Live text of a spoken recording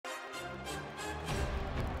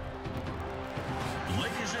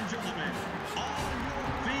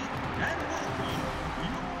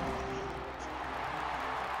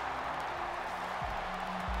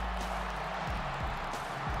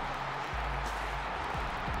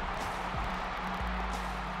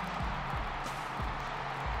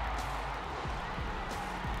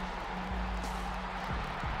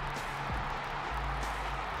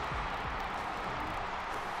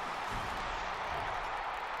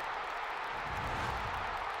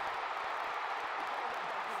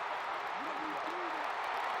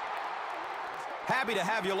Happy to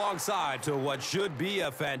have you alongside to what should be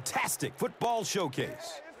a fantastic football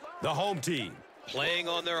showcase. The home team playing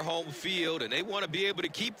on their home field, and they want to be able to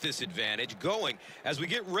keep this advantage going. As we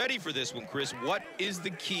get ready for this one, Chris, what is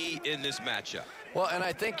the key in this matchup? Well, and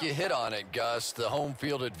I think you hit on it, Gus, the home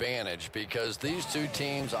field advantage, because these two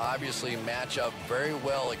teams obviously match up very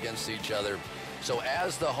well against each other. So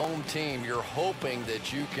as the home team, you're hoping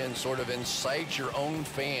that you can sort of incite your own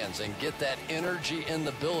fans and get that energy in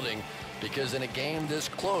the building, because in a game this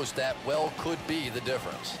close, that well could be the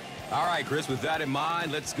difference. All right, Chris, with that in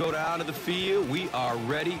mind, let's go down to the field. We are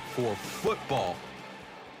ready for football.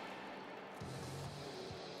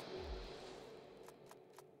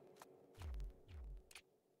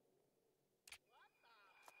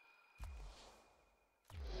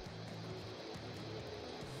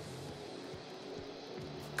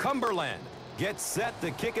 Cumberland gets set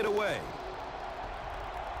to kick it away.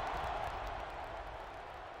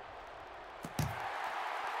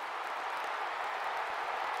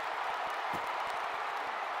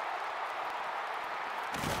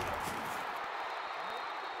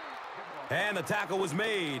 And the tackle was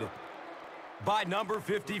made by number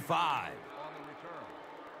 55.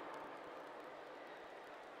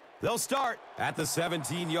 They'll start at the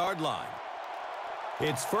 17-yard line.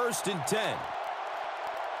 It's 1st and 10.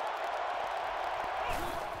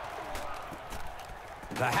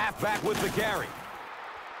 The halfback with the carry.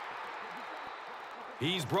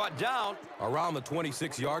 He's brought down around the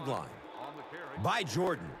 26-yard line by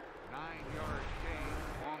Jordan. 9-yard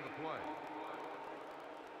gain on the play.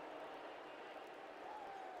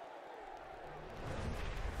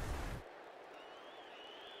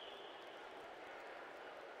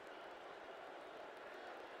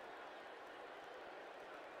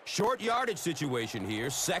 Short yardage situation here,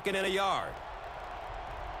 2nd and a yard.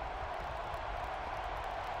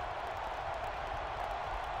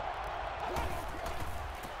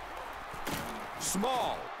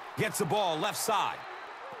 Small gets the ball left side.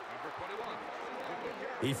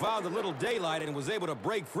 He found a little daylight and was able to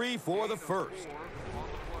break free for the first.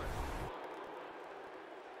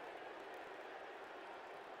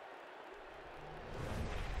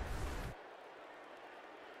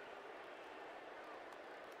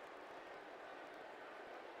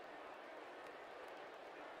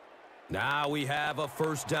 Now we have a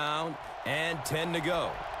 1st down and 10 to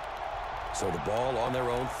go. So the ball on their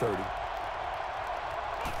own 30.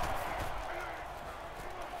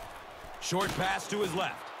 Short pass to his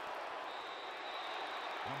left.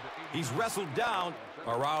 He's wrestled down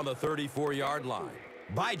around the 34-yard line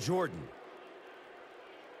by Jordan.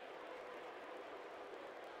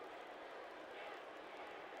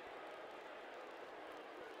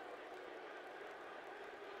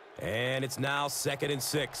 And it's now 2nd and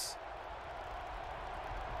 6.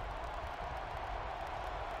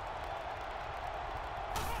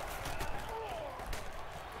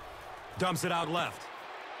 Dumps it out left.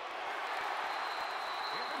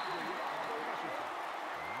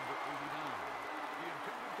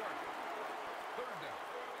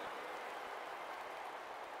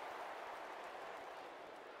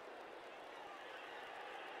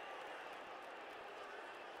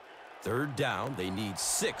 Third down, they need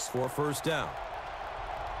 6 for a 1st down.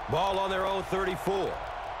 Ball on their own 34.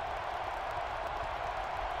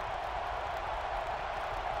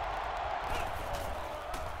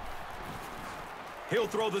 He'll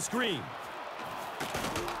throw the screen.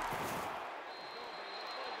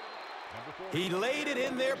 He laid it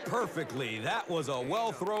in there perfectly. That was a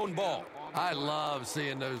well-thrown ball. I love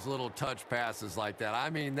seeing those little touch passes like that. I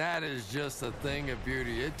mean, that is just a thing of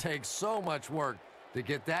beauty. It takes so much work to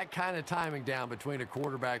get that kind of timing down between a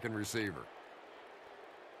quarterback and receiver.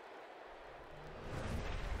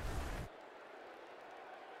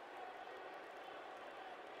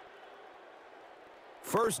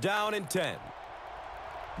 First down and 10.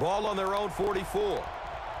 Ball on their own 44.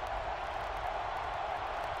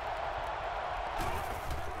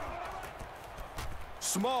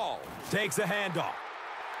 Small takes a handoff.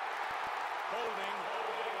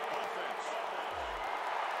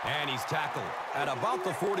 And he's tackled at about the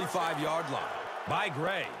 45-yard line by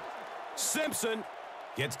Gray. Simpson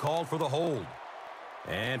gets called for the hold.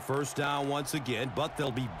 And 1st down once again, but they'll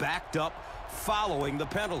be backed up following the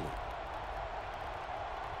penalty.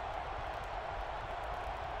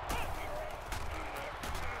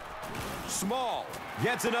 Small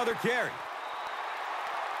gets another carry.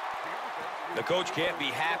 The coach can't be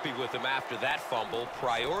happy with him after that fumble.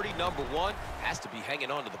 Priority number one has to be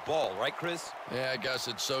hanging on to the ball, right, Chris? Yeah, I guess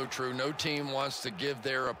it's so true. No team wants to give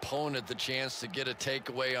their opponent the chance to get a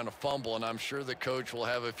takeaway on a fumble, and I'm sure the coach will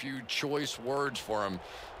have a few choice words for him.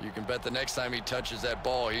 You can bet the next time he touches that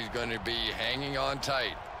ball, he's going to be hanging on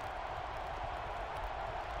tight.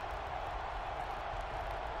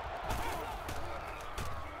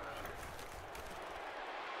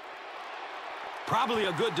 Probably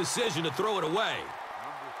a good decision to throw it away.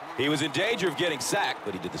 He was in danger of getting sacked,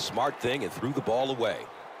 but he did the smart thing and threw the ball away.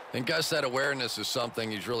 And Gus, that awareness is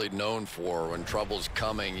something he's really known for. When trouble's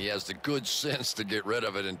coming, he has the good sense to get rid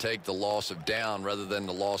of it and take the loss of down rather than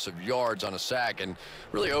the loss of yards on a sack. And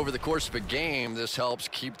really, over the course of a game, this helps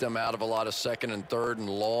keep them out of a lot of second and third and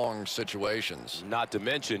long situations. Not to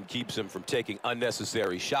mention, keeps him from taking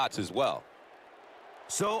unnecessary shots as well.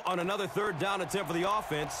 So on another third down attempt for the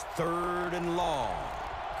offense, 3rd and long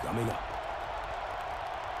coming up.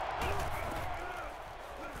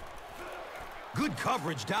 Good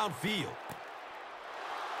coverage downfield.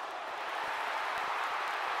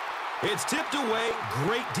 It's tipped away.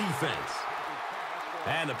 Great defense.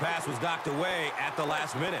 And the pass was knocked away at the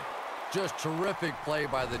last minute. Just terrific play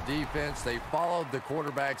by the defense. They followed the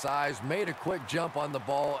quarterback's eyes, made a quick jump on the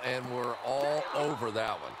ball, and were all over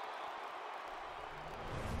that one.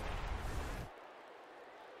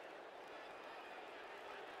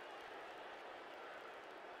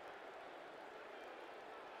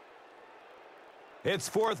 It's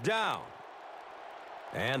 4th down.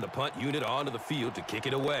 And the punt unit onto the field to kick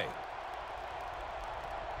it away.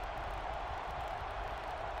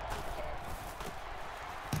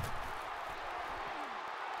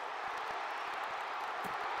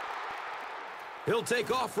 He'll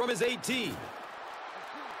take off from his 18.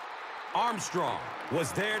 Armstrong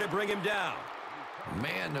was there to bring him down.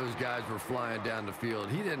 Man, those guys were flying down the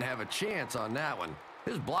field. He didn't have a chance on that one.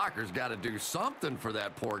 His blocker's got to do something for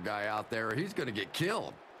that poor guy out there. He's going to get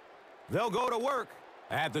killed. They'll go to work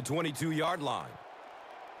at the 22-yard line.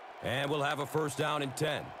 And we'll have a 1st down and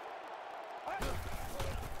 10.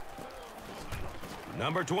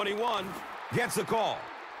 Number 21 gets the call.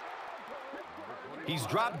 He's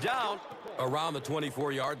dropped down around the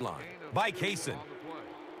 24-yard line by Kaysen.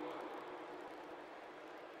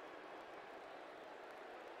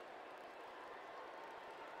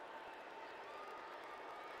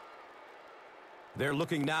 They're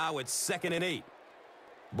looking now at 2nd and 8.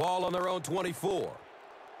 Ball on their own 24.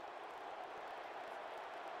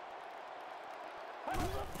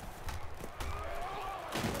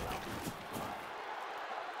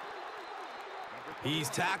 He's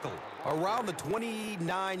tackled around the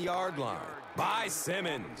 29-yard line by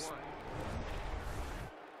Simmons.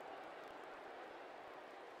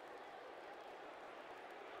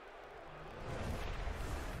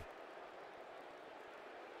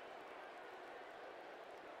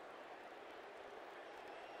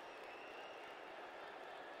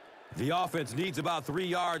 The offense needs about 3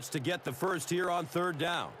 yards to get the first here on 3rd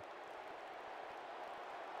down.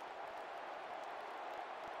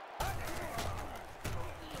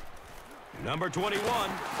 Number 21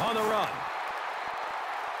 on the run.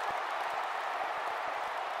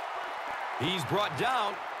 He's brought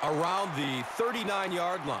down around the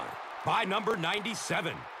 39-yard line by number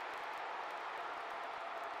 97.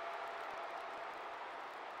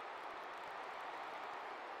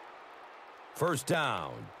 First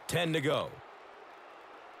down, 10 to go.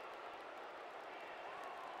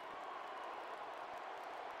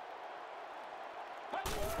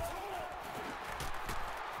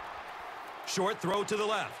 Short throw to the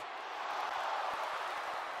left.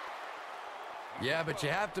 Yeah, but you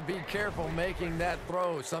have to be careful making that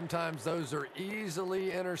throw. Sometimes those are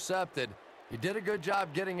easily intercepted. He did a good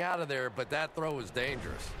job getting out of there, but that throw was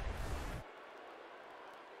dangerous.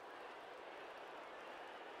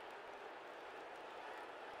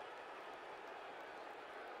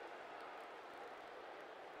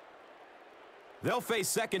 They'll face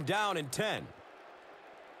 2nd down and 10.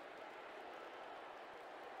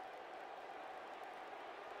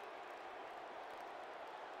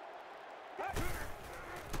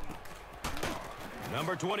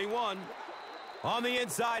 Number 21 on the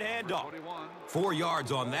inside handoff. 4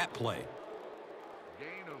 yards on that play.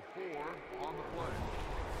 Gain of 4 on the play.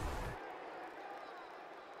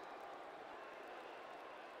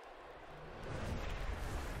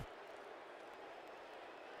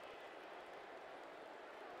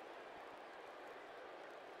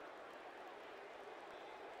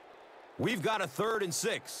 We've got a 3rd and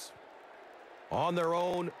 6 on their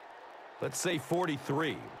own, let's say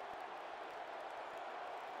 43.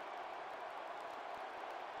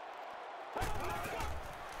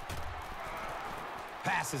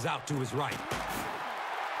 pass is out to his right.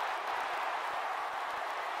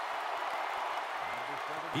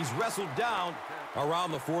 He's wrestled down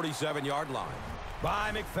around the 47-yard line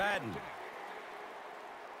by McFadden.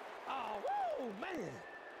 Oh, man.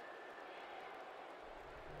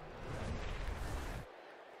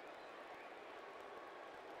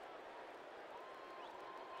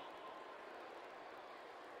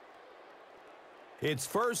 It's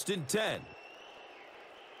 1st and 10.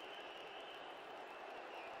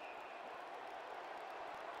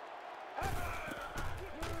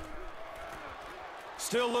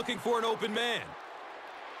 Still looking for an open man.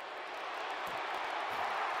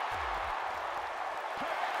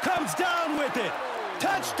 Comes down with it.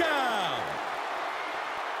 Touchdown!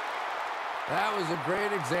 That was a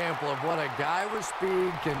great example of what a guy with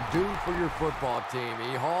speed can do for your football team.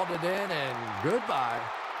 He hauled it in, and goodbye.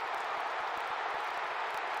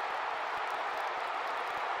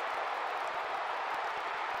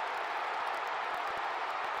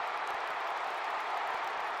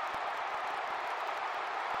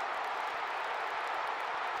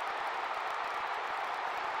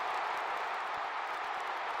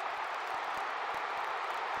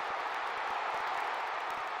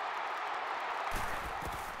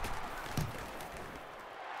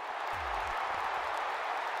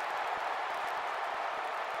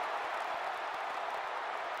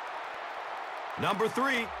 Number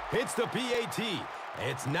 3 hits the PAT.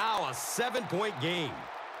 It's now a 7-point game.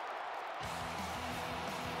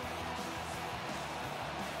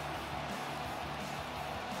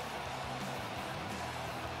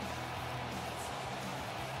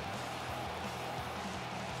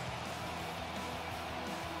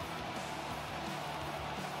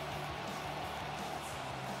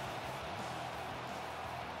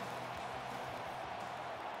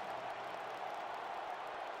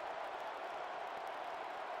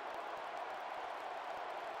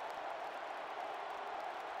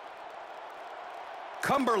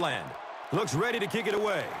 Cumberland looks ready to kick it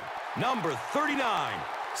away. Number 39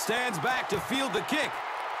 stands back to field the kick.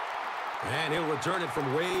 And he'll return it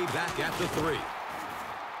from way back at the 3.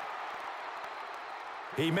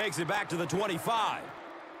 He makes it back to the 25.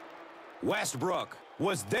 Westbrook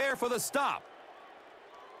was there for the stop.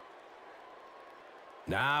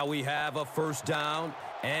 Now we have a 1st down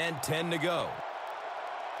and 10 to go.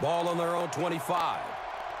 Ball on their own 25.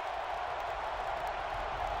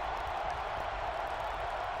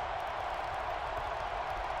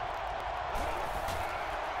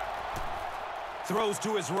 Throws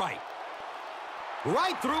to his right.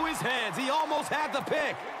 Right through his hands. He almost had the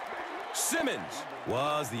pick. Simmons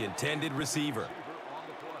was the intended receiver.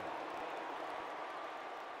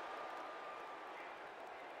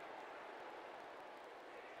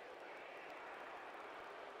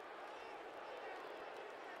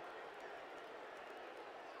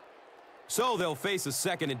 So they'll face a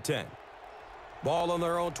 2nd and 10. Ball on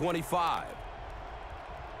their own 25.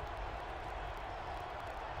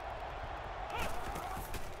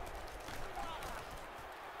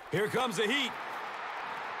 Here comes the heat.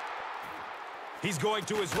 He's going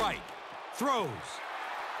to his right. Throws.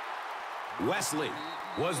 Wesley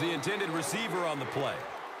was the intended receiver on the play.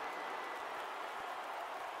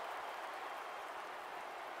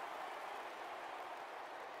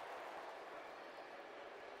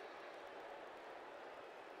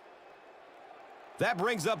 That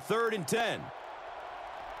brings up 3rd and 10.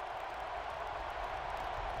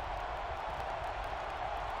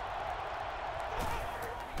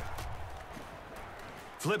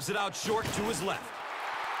 Flips it out short to his left.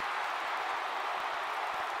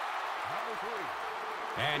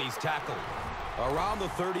 And he's tackled around the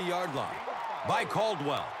 30-yard line by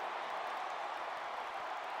Caldwell.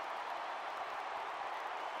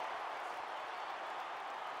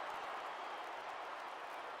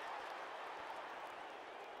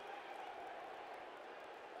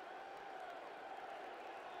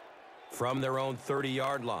 From their own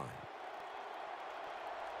 30-yard line.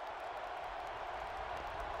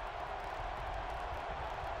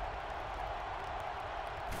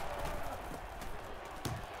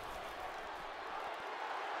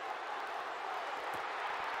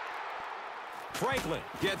 Franklin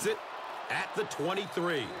gets it at the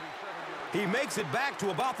 23. He makes it back to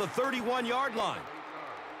about the 31-yard line.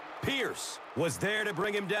 Pierce was there to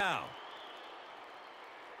bring him down.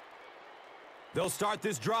 They'll start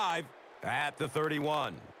this drive at the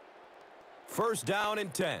 31. 1st down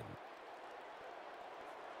and 10.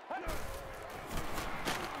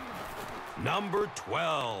 Number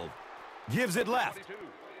 12 gives it left.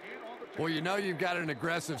 Well, you know you've got an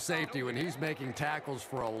aggressive safety when he's making tackles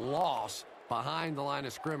for a loss behind the line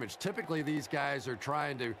of scrimmage. Typically, these guys are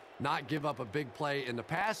trying to not give up a big play in the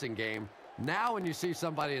passing game. Now, when you see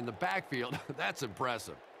somebody in the backfield, that's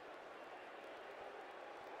impressive.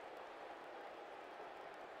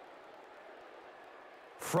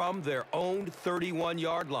 From their own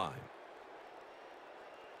 31-yard line.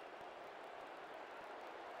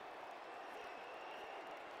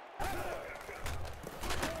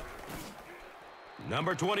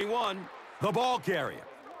 Number 21, the ball carrier.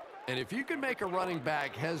 And if you can make a running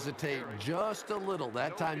back hesitate just a little,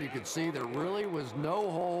 that time you could see there really was no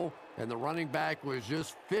hole, and the running back was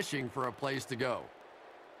just fishing for a place to go.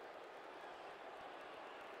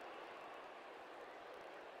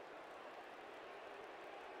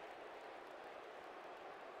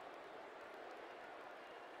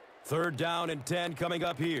 Third down and 10 coming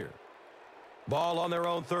up here. Ball on their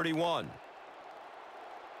own 31.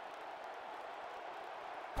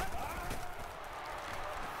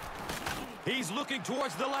 He's looking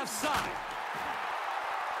towards the left side.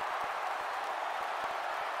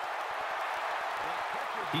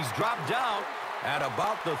 He's dropped down at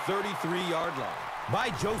about the 33-yard line by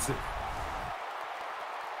Joseph.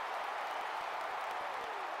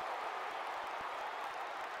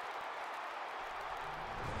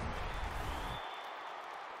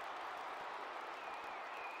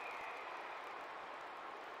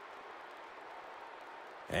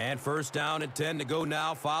 And first down and 10 to go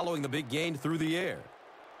now following the big gain through the air.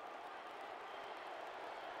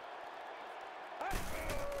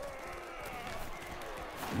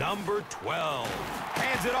 Number 12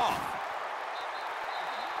 hands it off.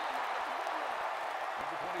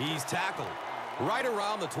 He's tackled right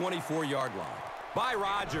around the 24-yard line by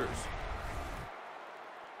Rodgers.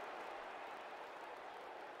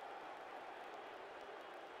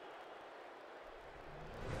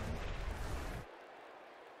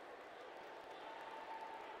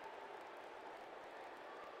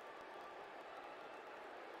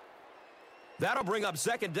 That'll bring up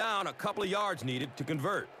second down, a couple of yards needed to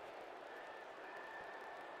convert.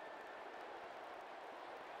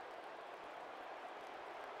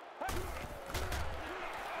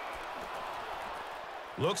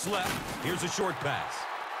 Looks left. Here's a short pass.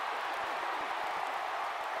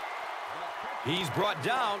 He's brought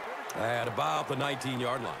down at about the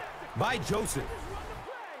 19-yard line by Joseph.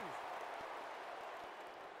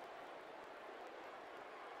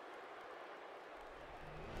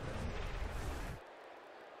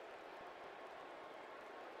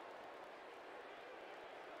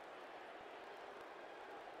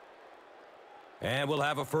 And we'll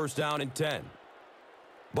have a first down and 10.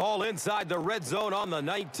 Ball inside the red zone on the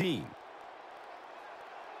 19.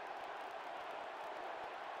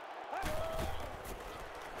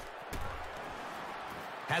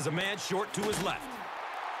 Has a man short to his left.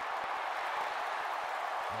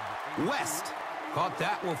 West caught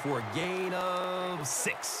that one for a gain of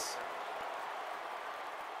 6.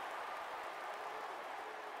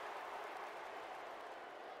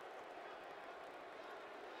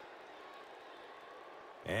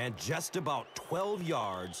 And just about 12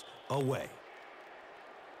 yards away.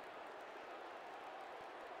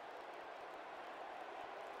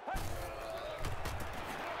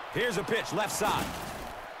 Here's a pitch, left side.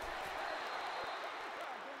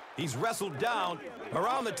 He's wrestled down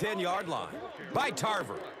around the 10-yard line by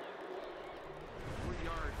Tarver.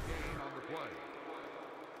 3-yard gain on the play.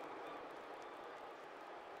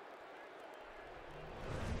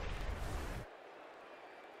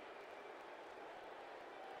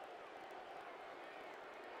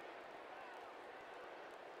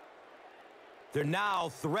 They're now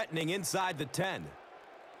threatening inside the 10.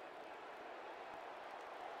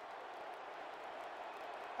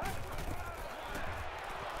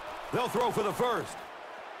 They'll throw for the first.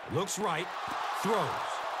 Looks right. Throws.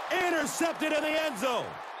 Intercepted in the end zone.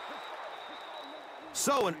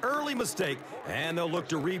 So an early mistake, and they'll look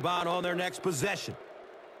to rebound on their next possession.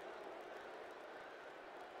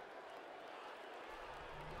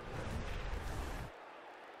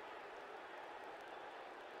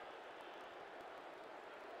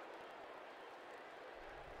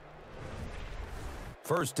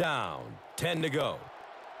 First down, 10 to go.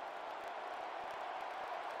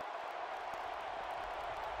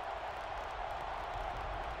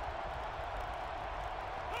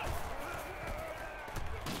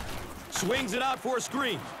 Swings it out for a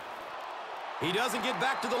screen. He doesn't get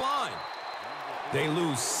back to the line. They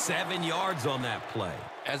lose 7 yards on that play.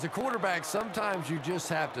 As a quarterback, sometimes you just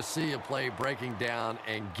have to see a play breaking down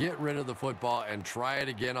and get rid of the football and try it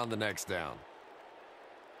again on the next down.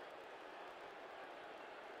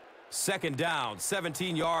 Second down,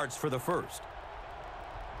 17 yards for the first.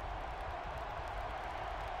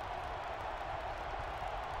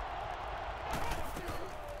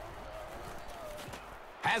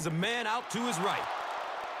 Has a man out to his right.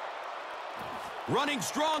 Running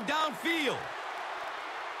strong downfield.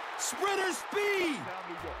 Sprinter speed.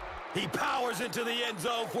 He powers into the end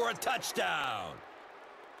zone for a touchdown.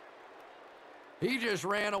 He just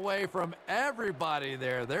ran away from everybody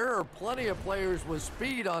there. There are plenty of players with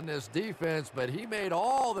speed on this defense, but he made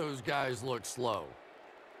all those guys look slow.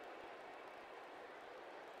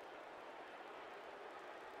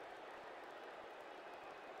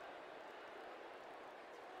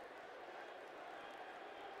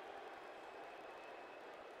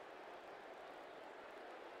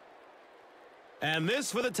 And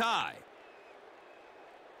this for the tie.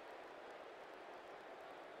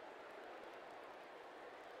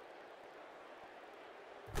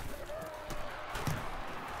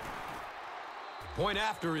 Point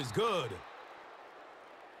after is good.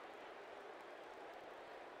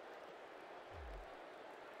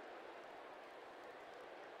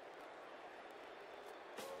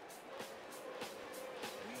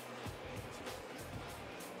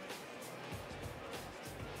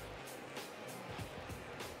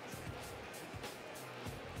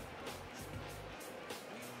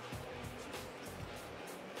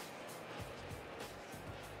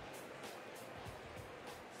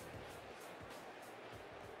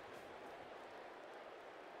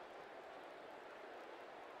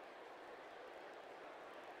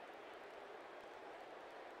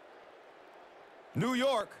 New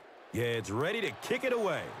York gets ready to kick it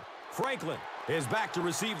away. Franklin is back to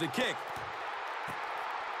receive the kick.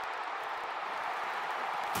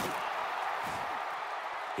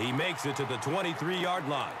 He makes it to the 23-yard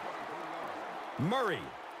line. Murray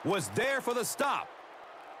was there for the stop.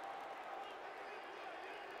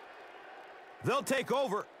 They'll take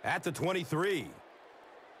over at the 23.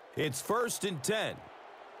 It's 1st and 10.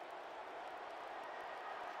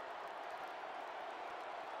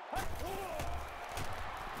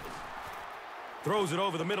 Throws it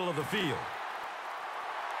over the middle of the field.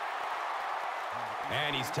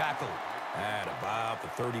 And he's tackled at about the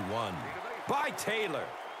 31 by Taylor.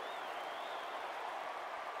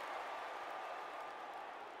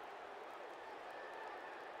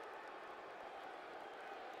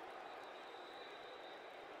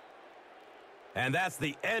 And that's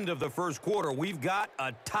the end of the first quarter. We've got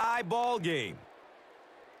a tie ball game.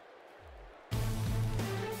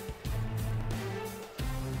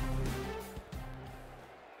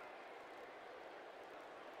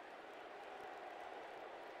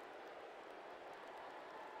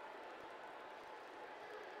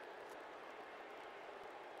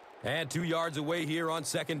 And 2 yards away here on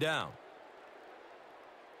 2nd down.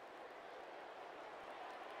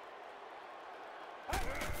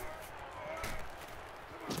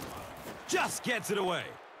 Just gets it away.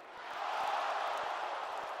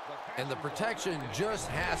 And the protection just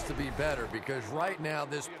has to be better because right now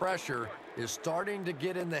this pressure is starting to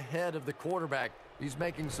get in the head of the quarterback. He's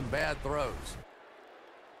making some bad throws.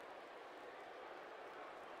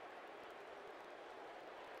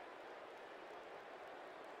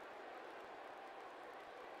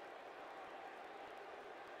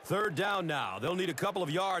 Third down now. They'll need a couple of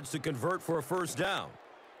yards to convert for a first down.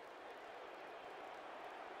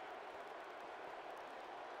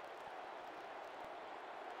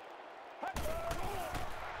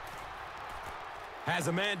 Has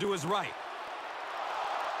a man to his right.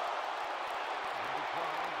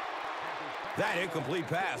 That incomplete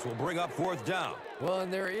pass will bring up 4th down. Well,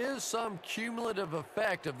 and there is some cumulative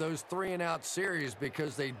effect of those 3-and-out series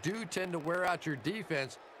because they do tend to wear out your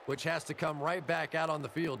defense, which has to come right back out on the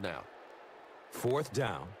field now. 4th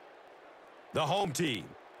down. The home team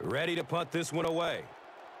ready to punt this one away.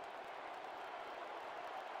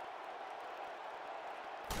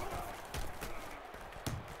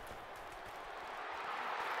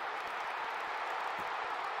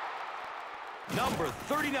 Number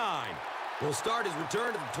 39 will start his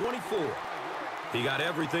return to the 24. He got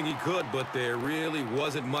everything he could, but there really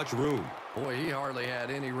wasn't much room. Boy, he hardly had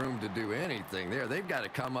any room to do anything there. They've got to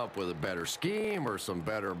come up with a better scheme or some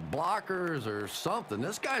better blockers or something.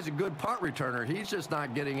 This guy's a good punt returner. He's just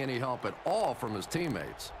not getting any help at all from his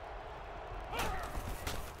teammates.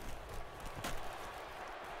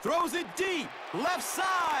 Throws it deep, left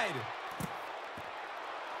side.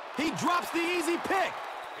 He drops the easy pick.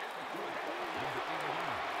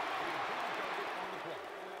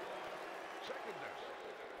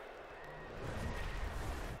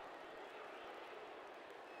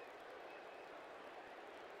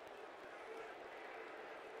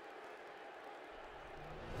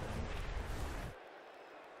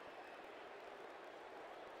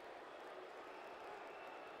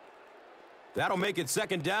 That'll make it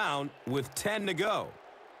 2nd down with 10 to go.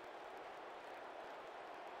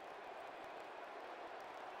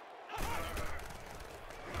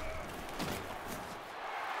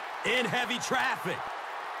 in heavy traffic.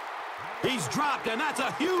 He's dropped, and that's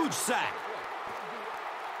a huge sack.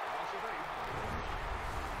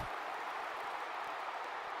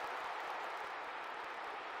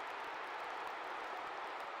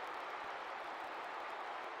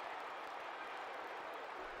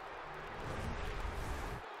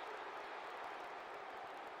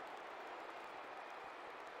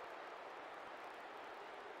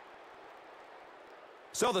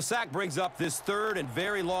 So the sack brings up this third and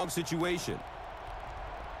very long situation.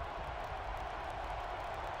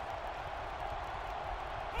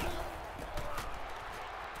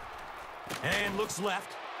 And looks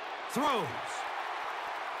left. Throws.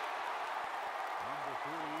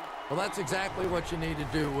 Well, that's exactly what you need to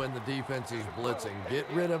do when the defense is blitzing. Get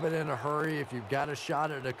rid of it in a hurry. If you've got a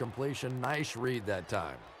shot at a completion, nice read that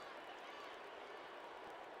time.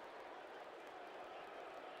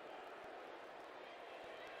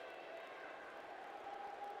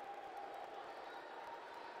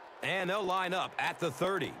 And they'll line up at the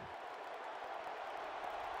 30.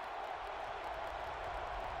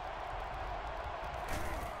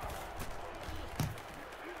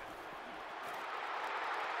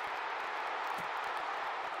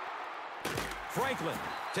 Franklin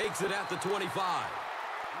takes it at the 25.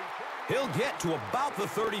 He'll get to about the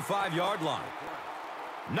 35-yard line.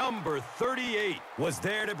 Number 38 was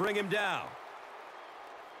there to bring him down.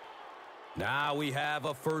 Now we have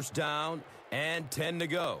a first down and 10 to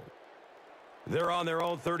go. They're on their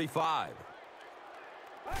own 35.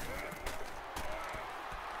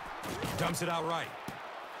 Dumps it out right.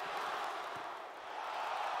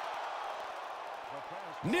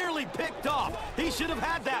 Nearly picked off. He should have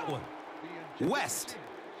had that one. West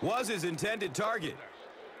was his intended target.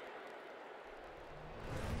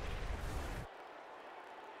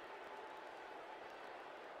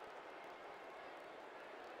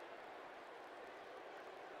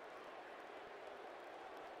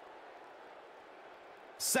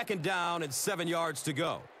 Second down and 7 yards to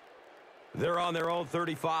go. They're on their own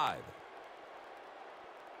 35.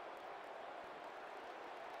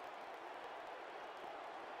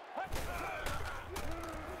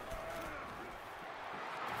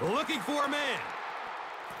 Looking for a man.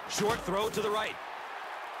 Short throw to the right.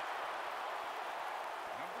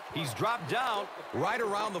 He's dropped down right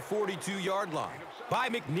around the 42-yard line by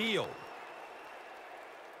McNeil.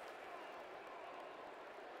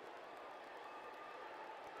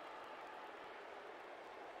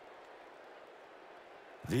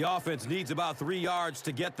 The offense needs about 3 yards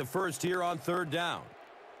to get the first here on third down.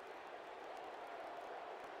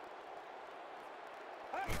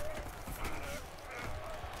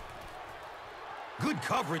 Good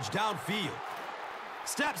coverage downfield.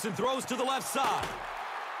 Steps and throws to the left side.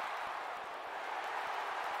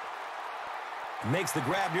 Makes the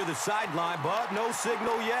grab near the sideline, but no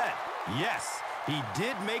signal yet. Yes, he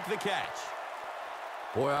did make the catch.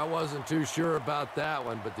 Boy, I wasn't too sure about that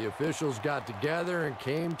one, but the officials got together and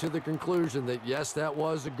came to the conclusion that, yes, that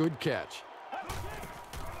was a good catch.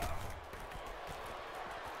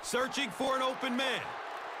 Searching for an open man.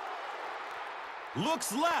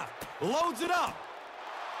 Looks left, loads it up.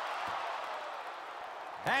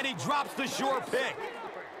 And he drops the short pick.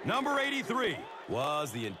 Number 83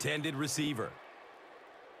 was the intended receiver.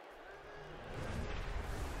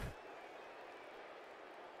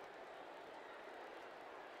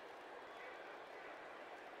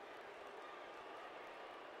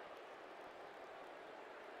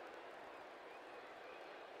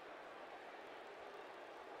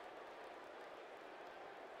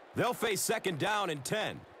 They'll face second down and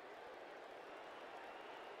 10.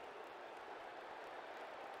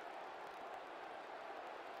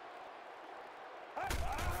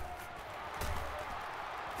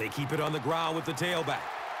 They keep it on the ground with the tailback.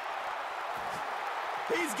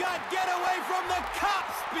 He's got getaway from the cop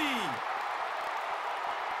speed.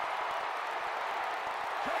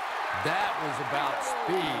 That was about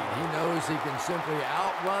speed. He knows he can simply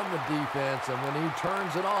outrun the defense, and when he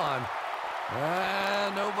turns it on,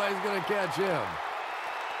 nobody's going to catch him.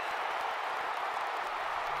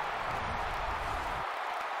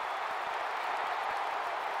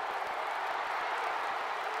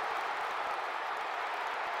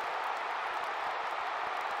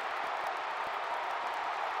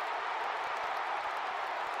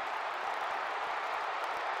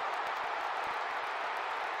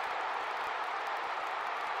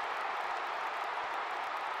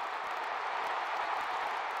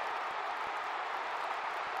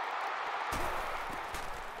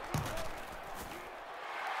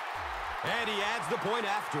 And he adds the point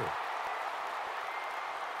after.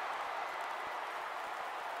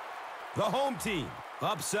 The home team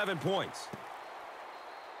up 7 points.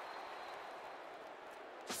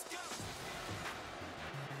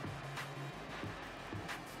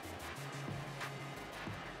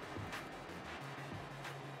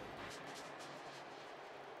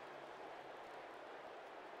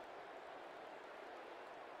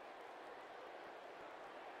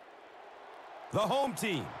 The home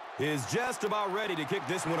team is just about ready to kick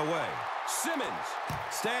this one away. Simmons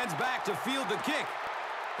stands back to field the kick.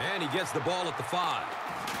 And he gets the ball at the 5.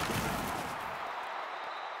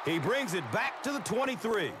 He brings it back to the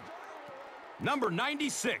 23. Number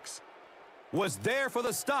 96 was there for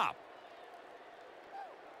the stop.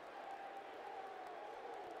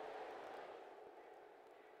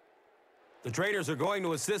 The trainers are going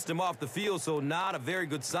to assist him off the field, so not a very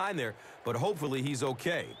good sign there, but hopefully he's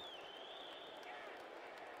okay.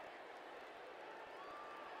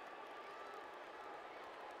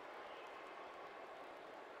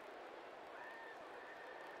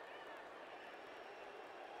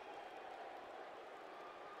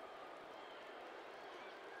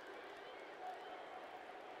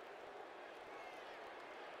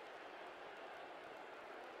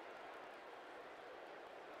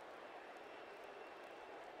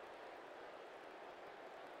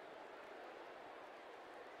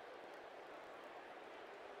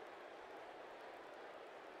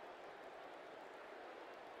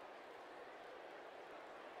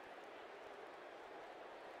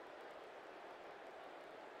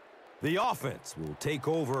 The offense will take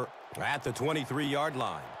over at the 23-yard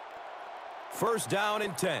line. First down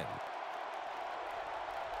and 10.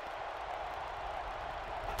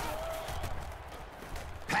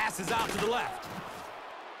 Passes out to the left.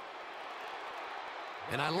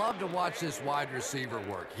 And I love to watch this wide receiver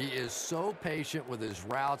work. He is so patient with his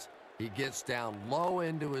routes. He gets down low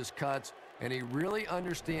into his cuts, and he really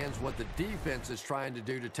understands what the defense is trying to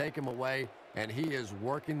do to take him away, and he is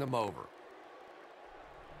working them over.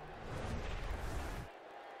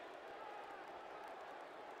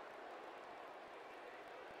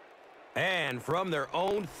 And from their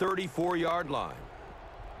own 34-yard line.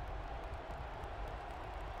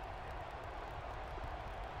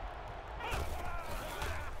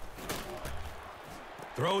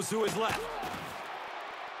 Throws to his left.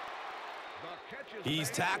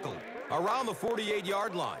 He's tackled around the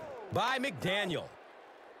 48-yard line by McDaniel.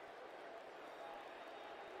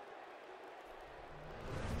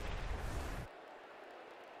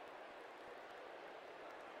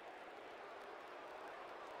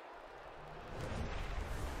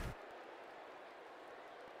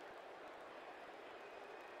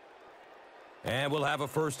 And we'll have a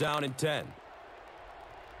first down and 10.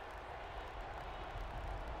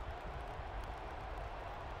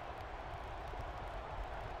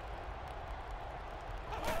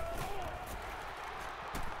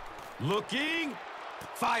 Looking,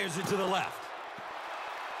 fires it to the left.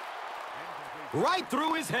 Right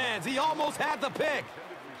through his hands. He almost had the pick.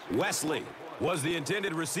 Wesley was the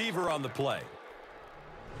intended receiver on the play.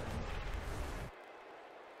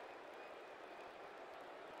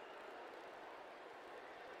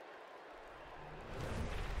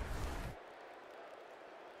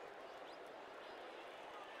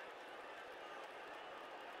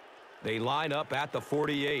 They line up at the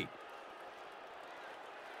 48.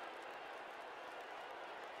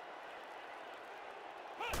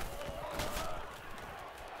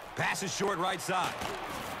 Pass is short right side.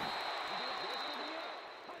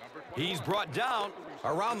 He's brought down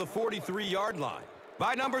around the 43-yard line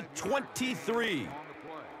by number 23.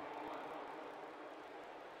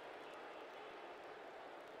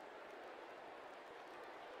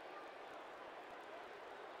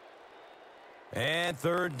 And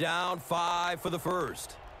third down, 5 for the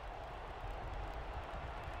first.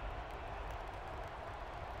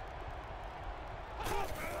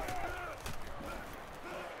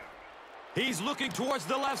 He's looking towards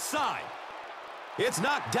the left side. It's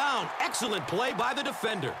knocked down. Excellent play by the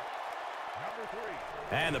defender.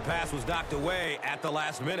 And the pass was knocked away at the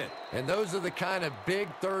last minute. And those are the kind of big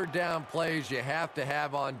third down plays you have to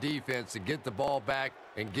have on defense to get the ball back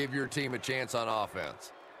and give your team a chance on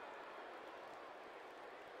offense.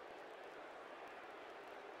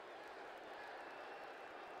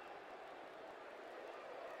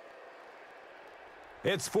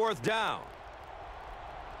 It's fourth down.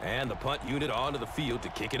 And the punt unit onto the field to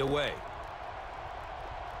kick it away.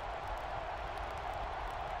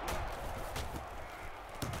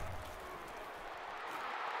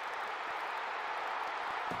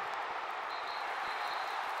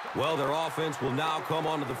 Well, their offense will now come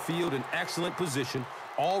onto the field in excellent position,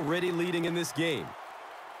 already leading in this game.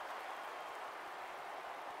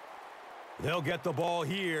 They'll get the ball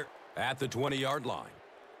here at the 20-yard line.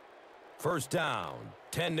 First down,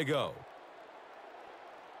 10 to go.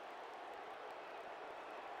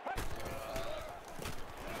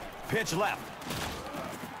 Pitch left.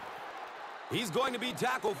 He's going to be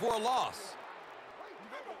tackled for a loss.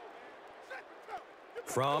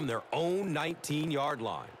 From their own 19-yard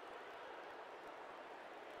line.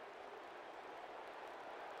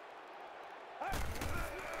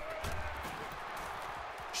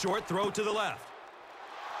 Short throw to the left.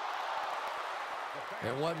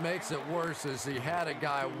 And what makes it worse is he had a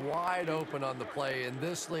guy wide open on the play. In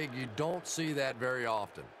this league, you don't see that very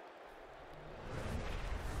often.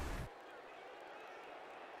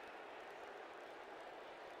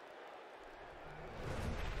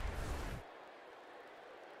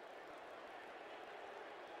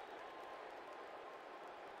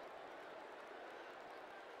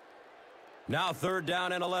 Now 3rd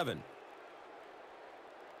down and 11.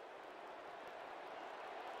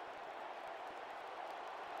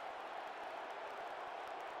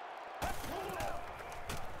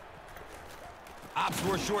 Opts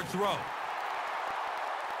for a short throw.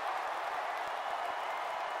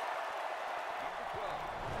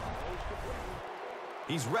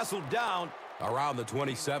 He's wrestled down around the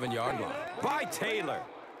 27-yard line by Taylor.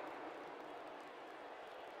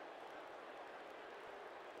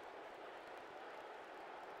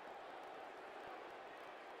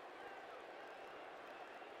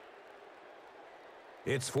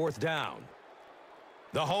 It's 4th down.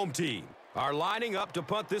 The home team are lining up to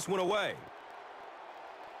punt this one away.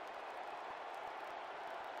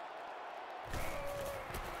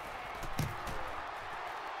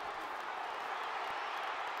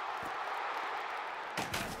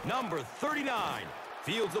 Number 39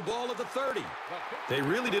 fields the ball at the 30. They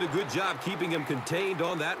really did a good job keeping him contained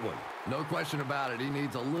on that one. No question about it. He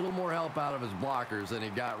needs a little more help out of his blockers than he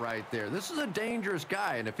got right there. This is a dangerous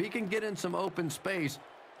guy, and if he can get in some open space,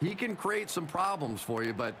 he can create some problems for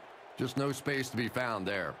you, but just no space to be found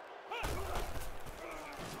there.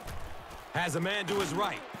 Has a man to his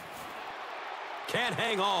right. Can't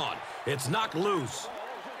hang on. It's knocked loose.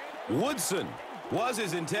 Woodson was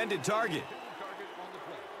his intended target.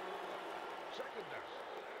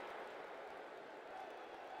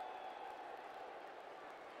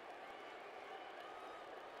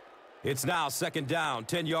 It's now 2nd down,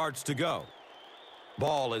 10 yards to go.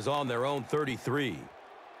 Ball is on their own 33.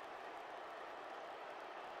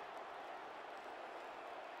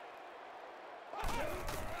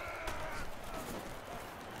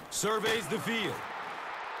 Surveys the field.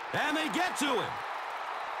 And they get to him.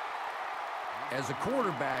 As a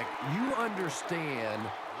quarterback, you understand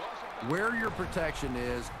where your protection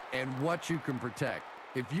is and what you can protect.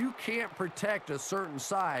 If you can't protect a certain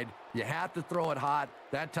side, you have to throw it hot.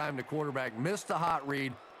 That time the quarterback missed the hot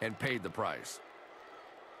read and paid the price.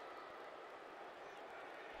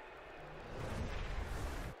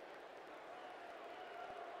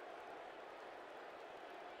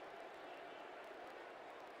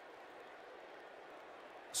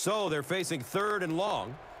 So they're facing 3rd and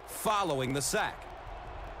long following the sack.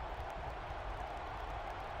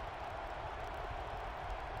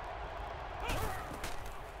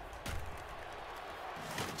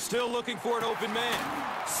 Still looking for an open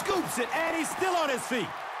man. Scoops it, and he's still on his feet.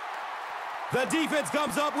 The defense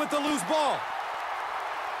comes up with the loose ball.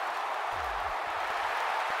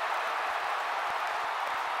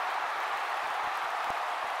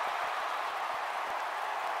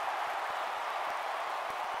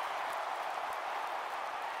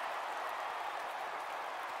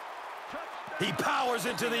 He powers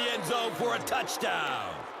into the end zone for a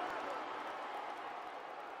touchdown.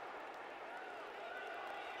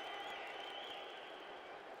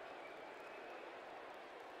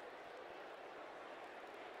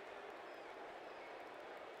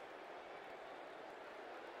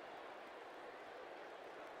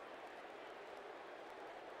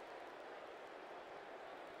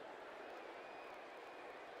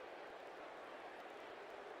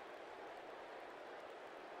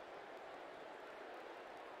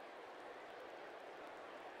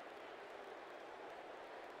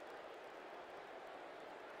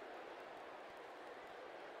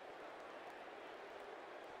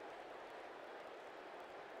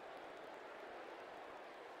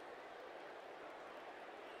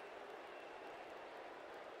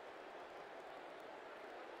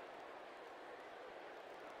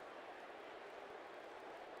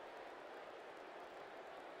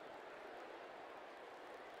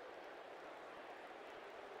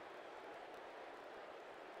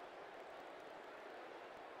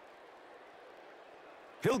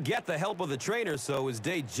 He'll get the help of the trainer, so his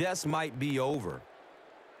day just might be over.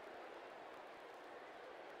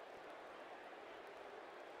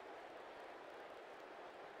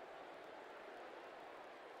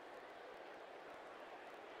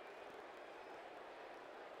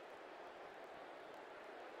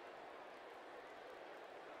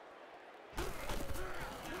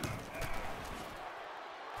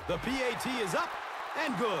 The PAT is up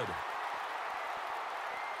and good.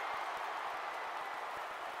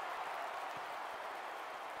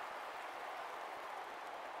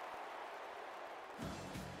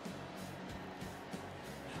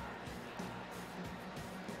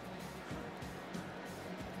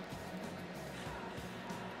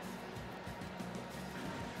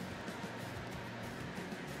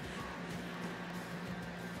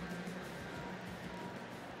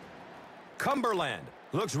 Cumberland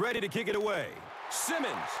looks ready to kick it away. Simmons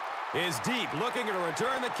is deep, looking to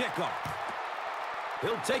return the kickoff.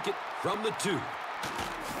 He'll take it from the 2.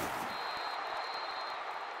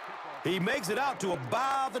 He makes it out to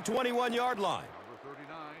about the 21-yard line.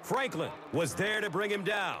 Franklin was there to bring him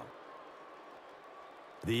down.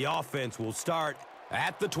 The offense will start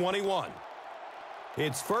at the 21.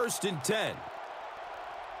 It's 1st and 10.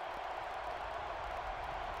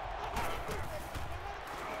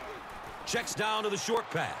 Checks down to the short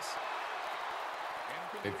pass.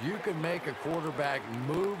 If you can make a quarterback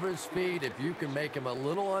move his feet, if you can make him a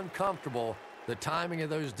little uncomfortable, the timing of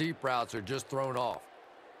those deep routes are just thrown off.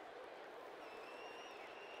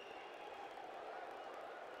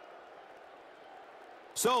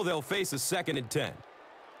 So they'll face a 2nd and 10.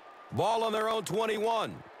 Ball on their own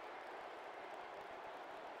 21.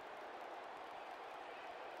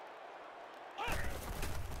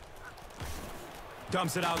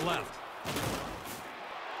 Dumps it out left.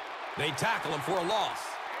 They tackle him for a loss.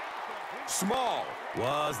 Small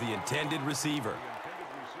was the intended receiver.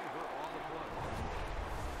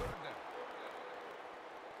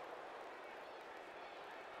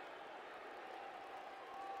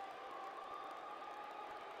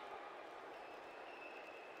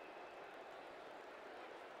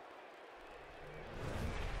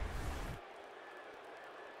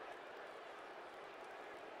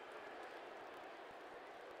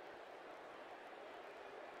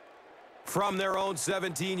 From their own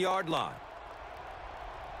 17-yard line.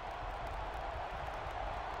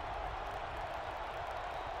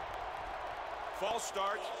 False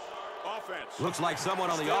start, offense. Looks like someone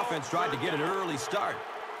on the offense tried to get an early start.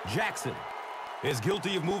 Jackson is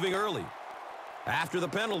guilty of moving early. After the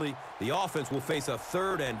penalty, the offense will face a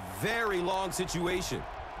 3rd and very long situation.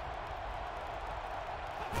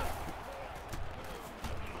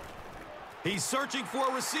 He's searching for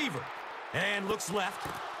a receiver and looks left.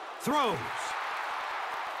 Throws.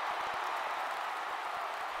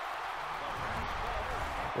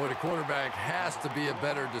 Boy, the quarterback has to be a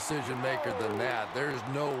better decision maker than that. There's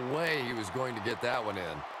no way he was going to get that one in.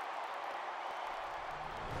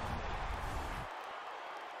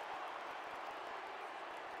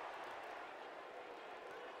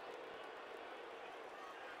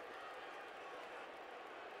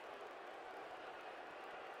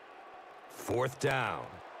 Fourth down.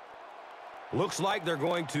 Looks like they're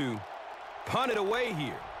going to punt it away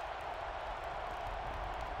here.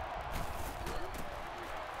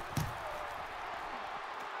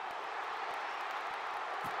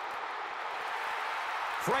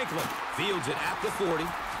 Franklin fields it at the 40.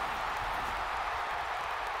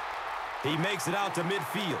 He makes it out to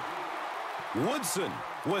midfield. Woodson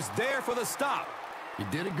was there for the stop. He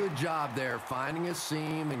did a good job there finding a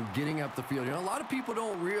seam and getting up the field. You know, a lot of people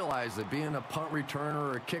don't realize that being a punt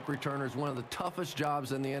returner or a kick returner is one of the toughest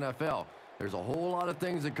jobs in the NFL. There's a whole lot of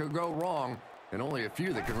things that could go wrong and only a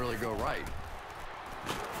few that can really go right.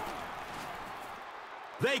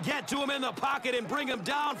 They get to him in the pocket and bring him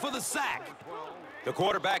down for the sack. The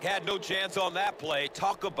quarterback had no chance on that play.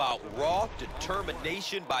 Talk about raw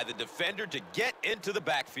determination by the defender to get into the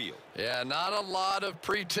backfield. Yeah, not a lot of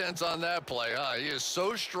pretense on that play, huh? He is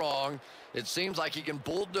so strong. It seems like he can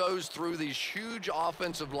bulldoze through these huge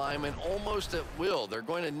offensive linemen almost at will. They're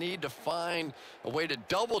going to need to find a way to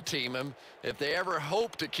double team him if they ever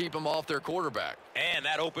hope to keep him off their quarterback. And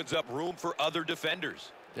that opens up room for other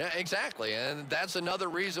defenders. Yeah, exactly, and that's another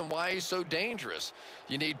reason why he's so dangerous.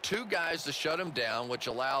 You need 2 guys to shut him down, which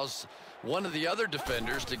allows one of the other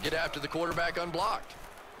defenders to get after the quarterback unblocked.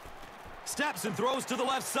 Steps and throws to the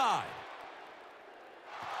left side.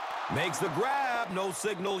 Makes the grab. No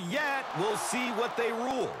signal yet. We'll see what they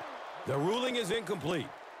rule. The ruling is incomplete.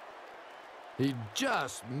 He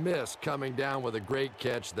just missed coming down with a great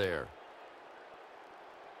catch there.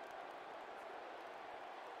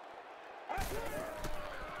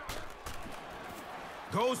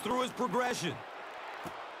 Goes through his progression.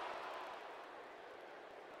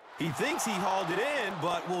 He thinks he hauled it in,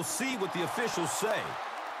 but we'll see what the officials say.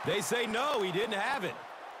 They say no, he didn't have it.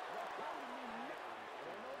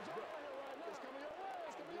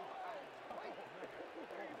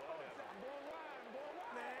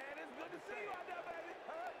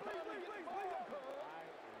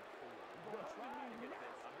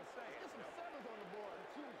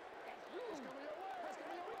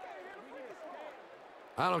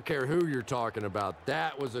 I don't care who you're talking about.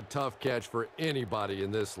 That was a tough catch for anybody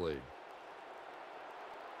in this league.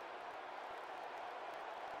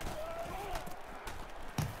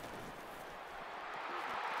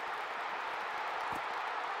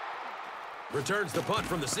 Returns the punt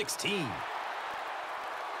from the 16.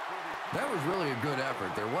 That was really a good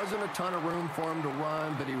effort. There wasn't a ton of room for him to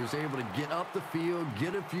run, but he was able to get up the field,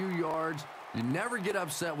 get a few yards. You never get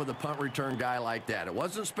upset with a punt return guy like that. It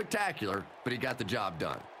wasn't spectacular, but he got the job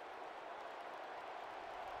done.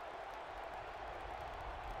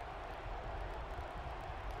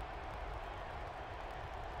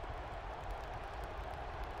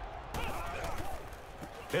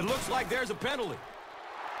 It looks like there's a penalty.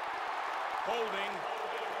 Holding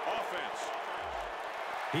offense.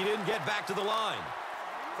 He didn't get back to the line.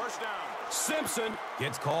 First down. Simpson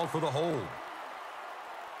gets called for the hold.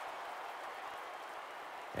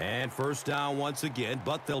 And first down once again,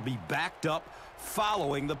 but they'll be backed up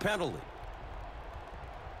following the penalty.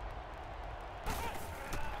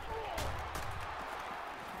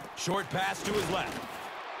 Short pass to his left.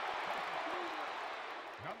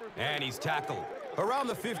 And he's tackled around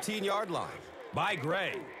the 15-yard line by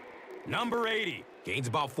Gray. Number 80 gains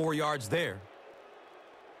about 4 yards there.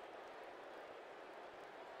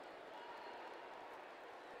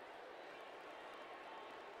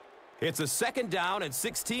 It's a 2nd down and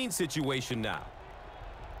 16 situation now.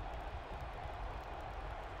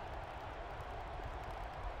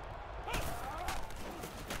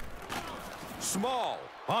 Small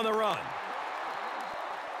on the run.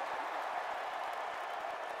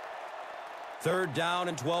 3rd down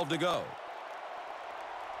and 12 to go.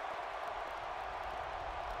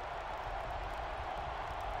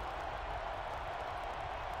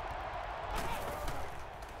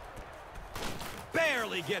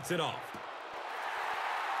 Barely gets it off.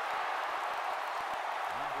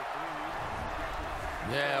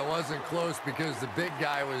 Yeah, it wasn't close because the big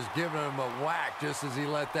guy was giving him a whack just as he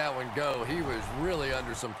let that one go. He was really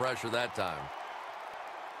under some pressure that time.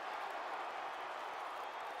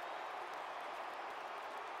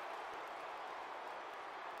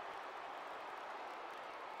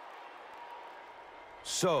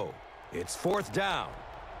 So, it's 4th down.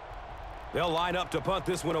 They'll line up to punt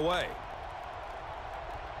this one away.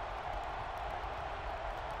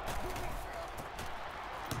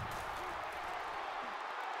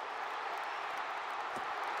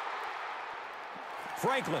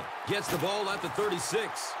 Franklin gets the ball at the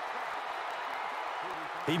 36.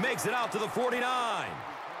 He makes it out to the 49.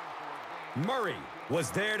 Murray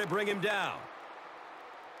was there to bring him down.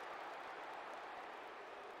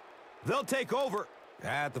 They'll take over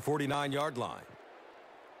at the 49-yard line.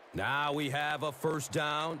 Now we have a 1st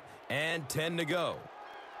down and 10 to go.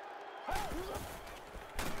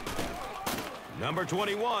 Number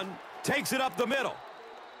 21 takes it up the middle.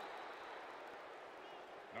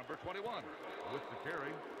 Number 21 with the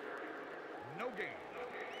carry. No gain.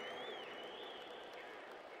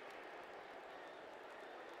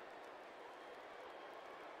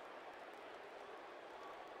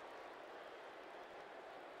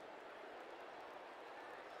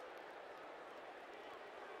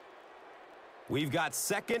 We've got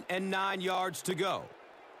 2nd and 9 yards to go.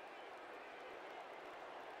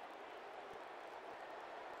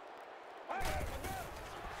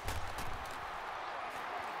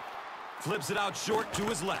 Flips it out short to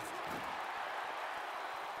his left.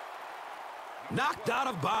 Knocked out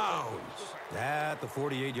of bounds at the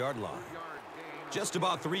 48-yard line. Just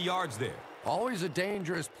about 3 yards there. Always a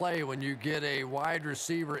dangerous play when you get a wide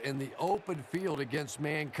receiver in the open field against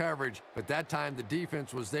man coverage, but that time the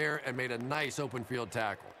defense was there and made a nice open field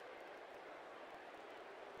tackle.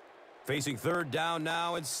 Facing 3rd down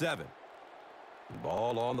now and 7.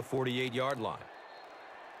 Ball on the 48-yard line.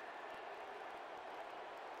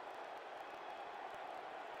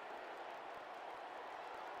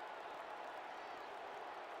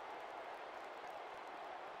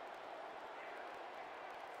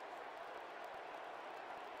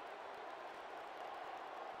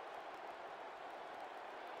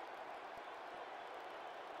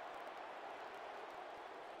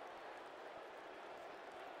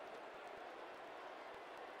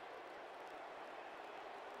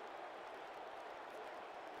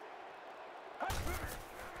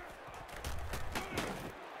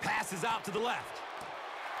 Passes out to the left.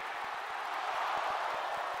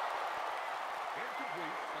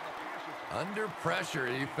 Under pressure,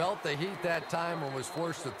 he felt the heat that time and was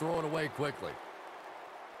forced to throw it away quickly.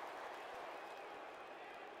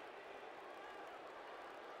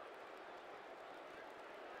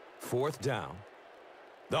 Fourth down.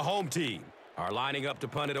 The home team are lining up to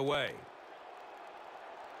punt it away.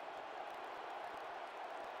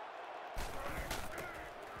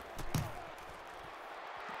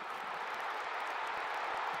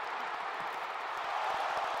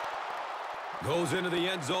 Goes into the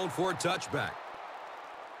end zone for a touchback.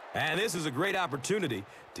 And this is a great opportunity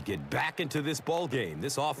to get back into this ball game.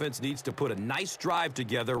 This offense needs to put a nice drive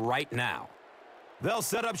together right now. They'll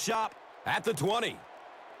set up shop at the 20.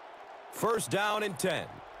 First down and 10.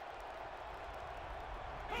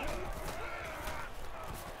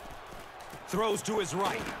 Throws to his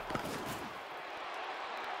right.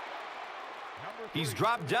 He's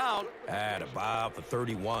dropped down at about the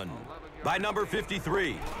 31 by number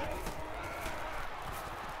 53.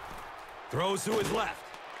 Throws to his left.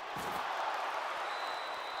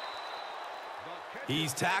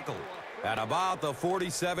 He's tackled at about the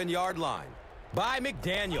 47-yard line by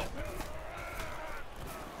McDaniel.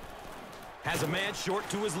 Has a man short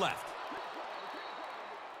to his left.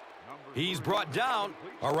 He's brought down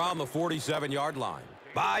around the 47-yard line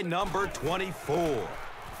by number 24.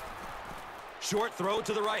 Short throw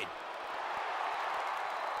to the right.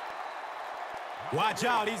 Watch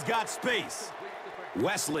out, he's got space.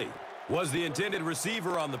 Wesley was the intended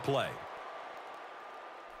receiver on the play.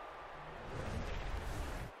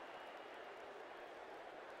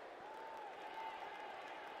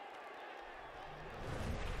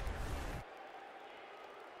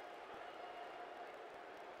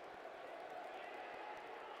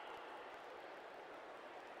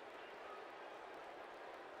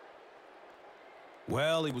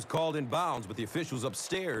 Well, he was called in bounds, but the officials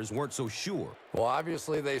upstairs weren't so sure. Well,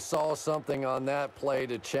 obviously they saw something on that play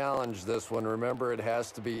to challenge this one. Remember, it has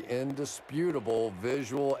to be indisputable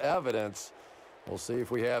visual evidence. We'll see if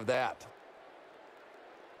we have that.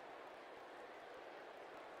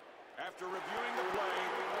 After reviewing the play,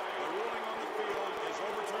 the ruling on the field is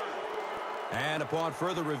overturned. And upon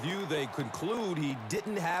further review, they conclude he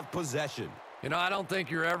didn't have possession. You know, I don't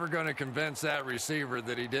think you're ever going to convince that receiver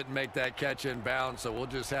that he didn't make that catch in bounds, so we'll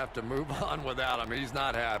just have to move on without him. He's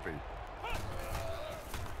not happy.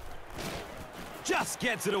 Just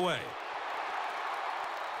gets it away.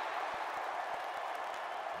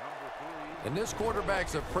 And this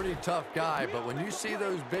quarterback's a pretty tough guy, but when you see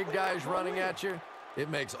those big guys running at you, it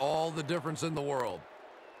makes all the difference in the world.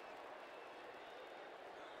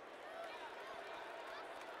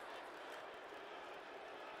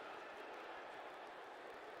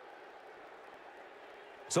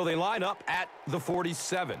 So they line up at the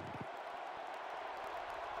 47.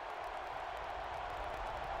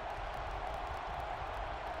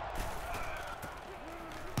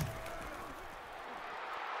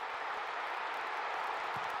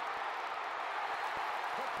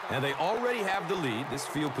 And they already have the lead. This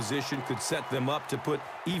field position could set them up to put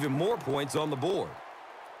even more points on the board.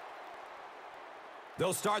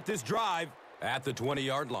 They'll start this drive at the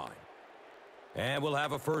 20-yard line. And we'll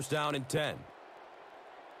have a first down and 10.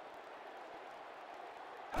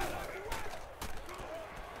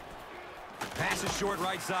 Pass is short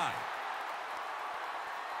right side.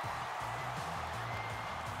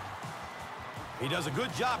 He does a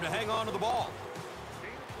good job to hang on to the ball.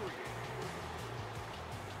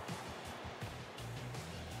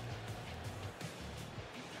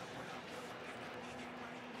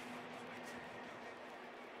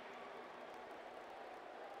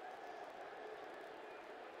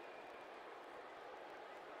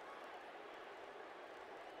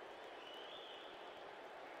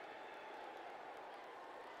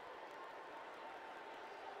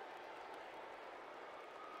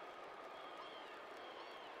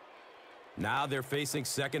 Now they're facing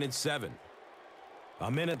 2nd and 7. A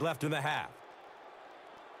minute left in the half.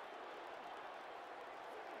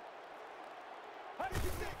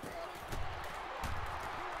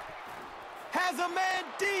 Has a man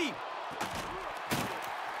deep.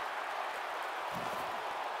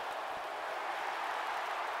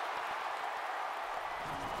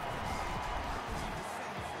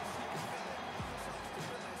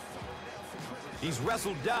 He's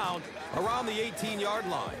wrestled down around the 18-yard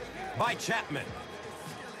line by Chapman.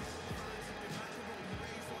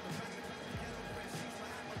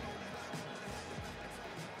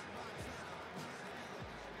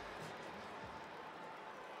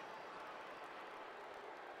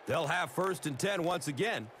 They'll have 1st and 10 once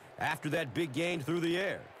again after that big gain through the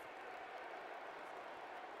air.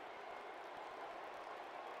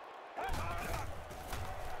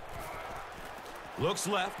 Looks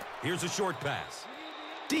left. Here's a short pass.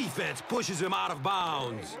 Defense pushes him out of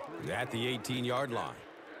bounds at the 18-yard line.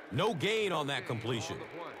 No gain on that completion.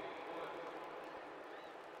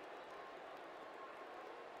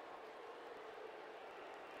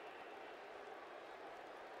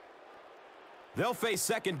 They'll face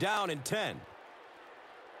 2nd down and 10.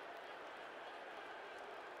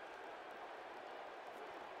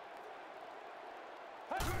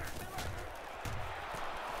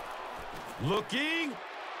 Looking.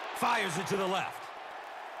 Fires it to the left.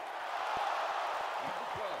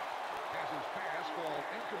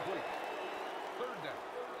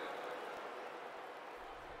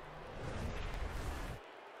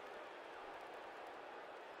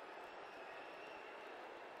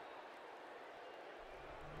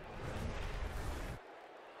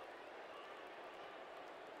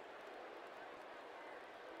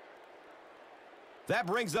 That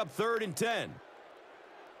brings up 3rd and 10.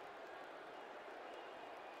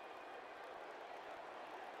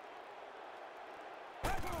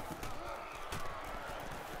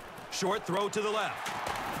 Short throw to the left.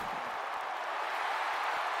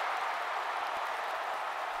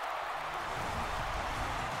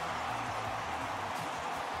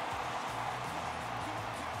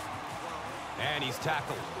 And he's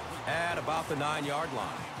tackled at about the 9-yard line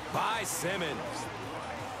by Simmons.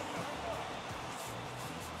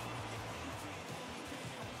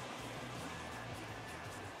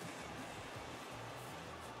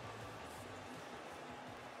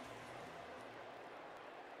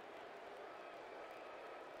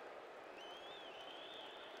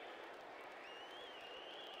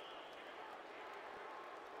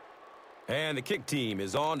 And the kick team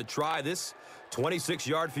is on to try this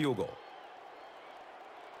 26-yard field goal.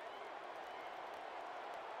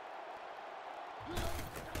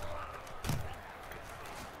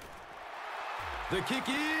 The kick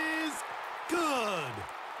is good.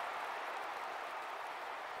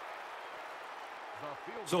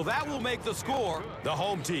 So that will make the score the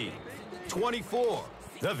home team 24,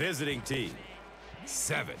 the visiting team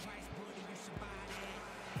 7.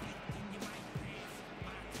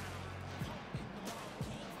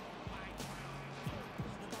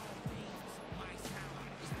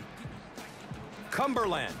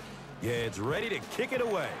 Cumberland gets ready to kick it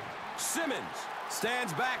away. Simmons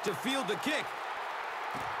stands back to field the kick.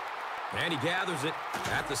 And he gathers it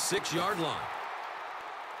at the 6-yard line.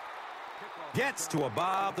 Gets to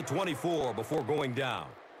about the 24 before going down.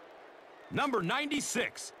 Number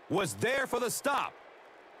 96 was there for the stop.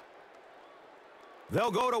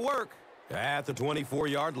 They'll go to work at the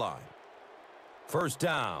 24-yard line. First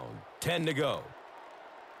down, 10 to go.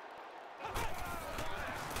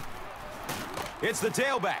 It's the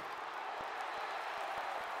tailback.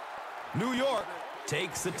 New York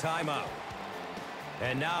takes the timeout.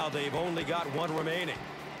 And now they've only got one remaining.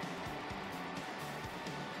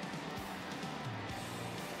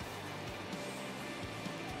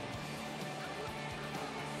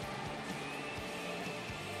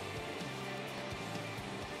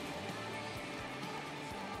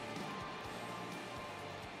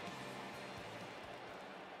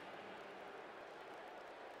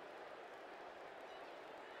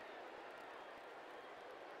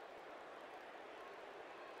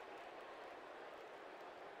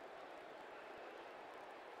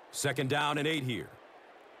 Second down and 8 here.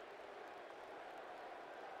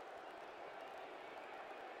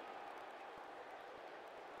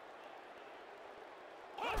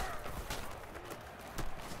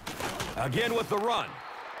 Again with the run.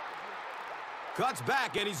 Cuts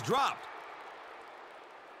back and he's dropped.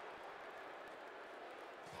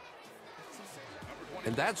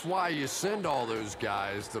 And that's why you send all those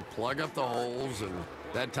guys to plug up the holes, and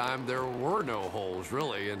that time there were no holes,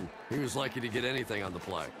 really, and he was lucky to get anything on the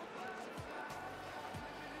play.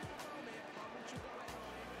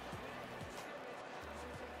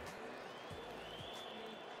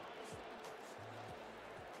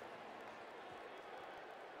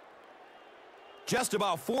 Just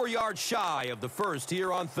about 4 yards shy of the first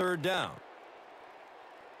here on third down.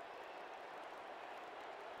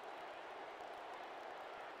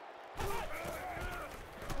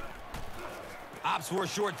 Opts for a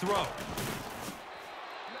short throw.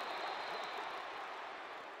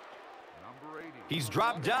 He's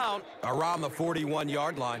dropped down around the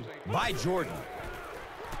 41-yard line by Jordan.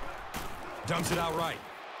 Dumps it out right.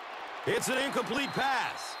 It's an incomplete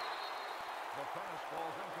pass.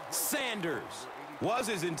 Sanders was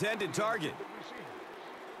his intended target.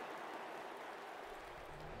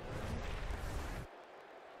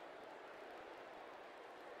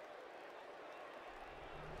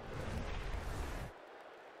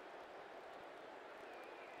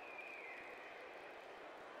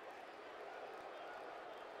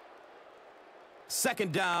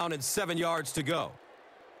 Second down and 7 yards to go.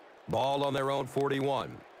 Ball on their own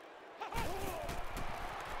 41.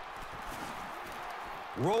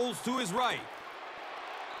 Rolls to his right.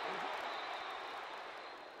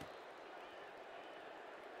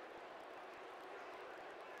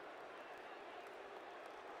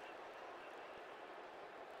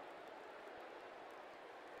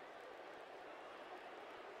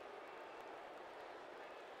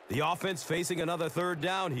 The offense facing another third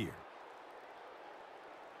down here.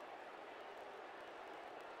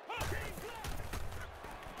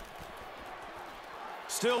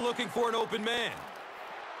 Still looking for an open man.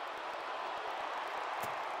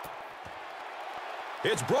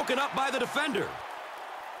 It's broken up by the defender.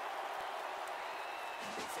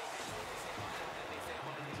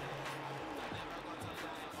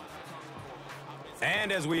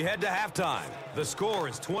 And as we head to halftime, the score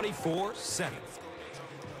is 24-7.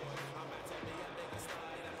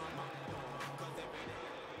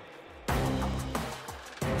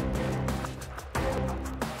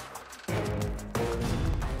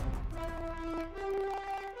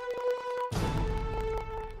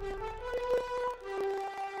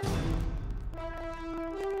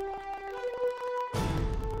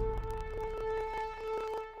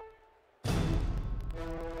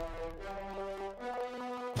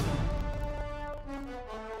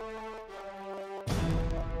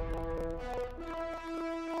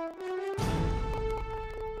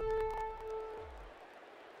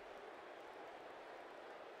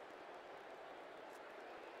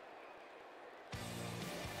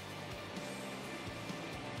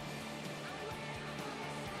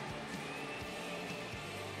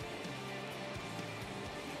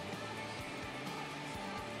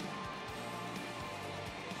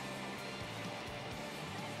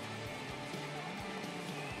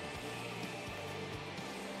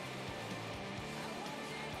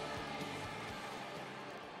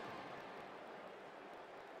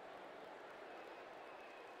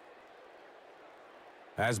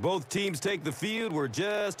 As both teams take the field, we're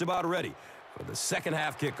just about ready for the second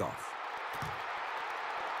half kickoff.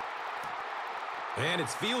 And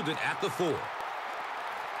it's fielded at the 4.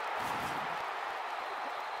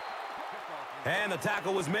 And the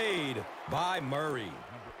tackle was made by Murray. Number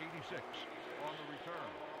 86 on the return.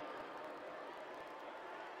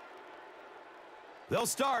 They'll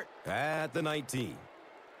start at the 19.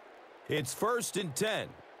 It's 1st and 10.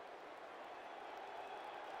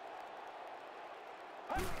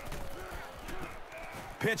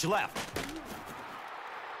 Pitch left.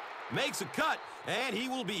 Makes a cut, and he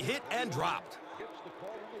will be hit and dropped. Gets the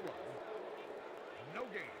call on the run. No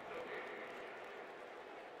gain.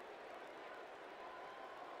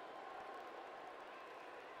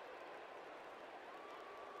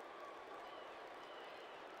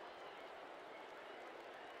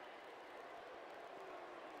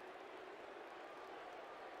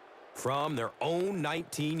 From their own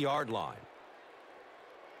 19-yard line.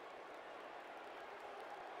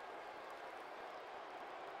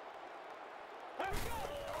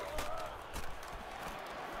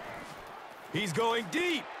 He's going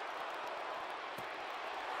deep.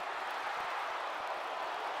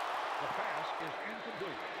 The pass is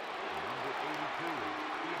incomplete. Number 82,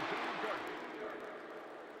 the intended target.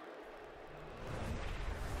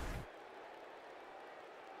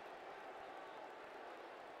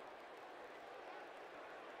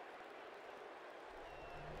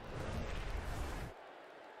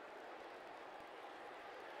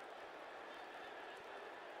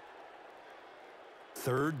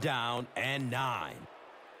 Third down and 9.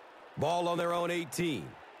 Ball on their own 18.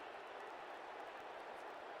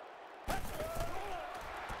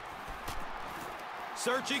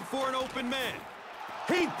 Searching for an open man.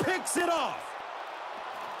 He picks it off.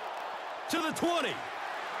 To the 20.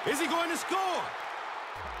 Is he going to score?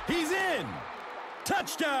 He's in.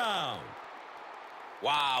 Touchdown.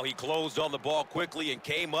 Wow, he closed on the ball quickly and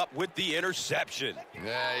came up with the interception.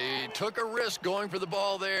 Yeah, he took a risk going for the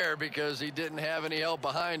ball there because he didn't have any help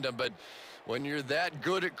behind him. But when you're that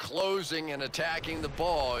good at closing and attacking the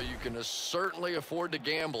ball, you can certainly afford to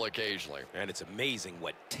gamble occasionally. And it's amazing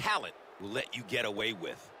what talent will let you get away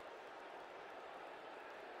with.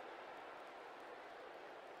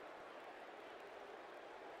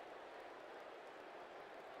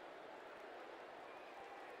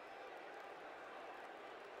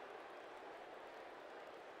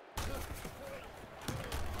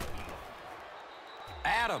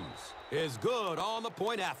 Adams is good on the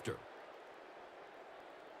point after.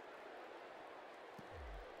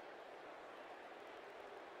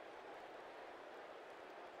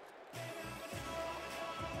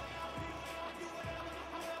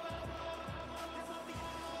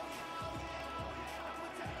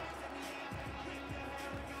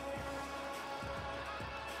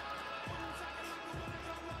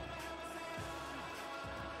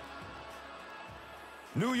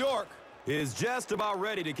 New York is just about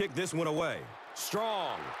ready to kick this one away.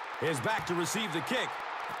 Strong is back to receive the kick.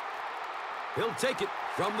 He'll take it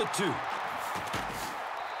from the 2.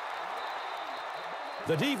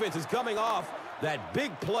 The defense is coming off that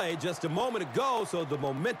big play just a moment ago, so the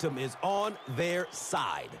momentum is on their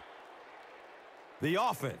side. The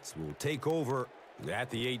offense will take over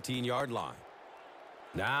at the 18-yard line.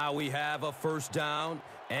 Now we have a first down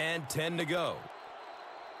and 10 to go.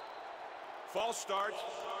 False start.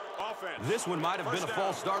 Offense. This one might have been a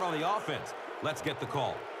false start on the offense. Let's get the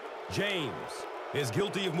call. James is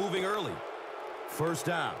guilty of moving early. First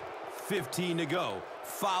down, 15 to go,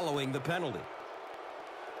 following the penalty.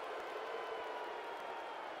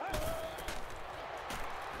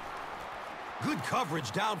 Good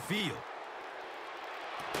coverage downfield.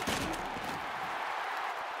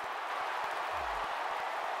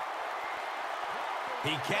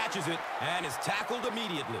 He catches it and is tackled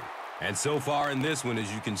immediately. And so far in this one,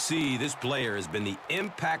 as you can see, this player has been the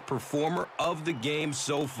impact performer of the game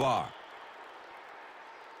so far.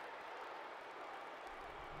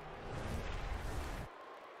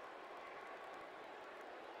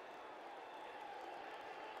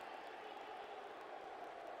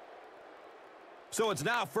 So it's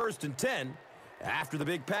now 1st and 10 after the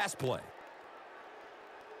big pass play.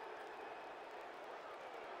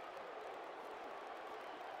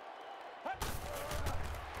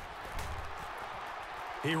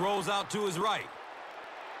 He rolls out to his right.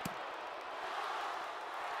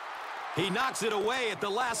 He knocks it away at the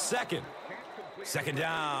last second. 2nd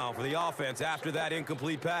down for the offense after that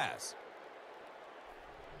incomplete pass.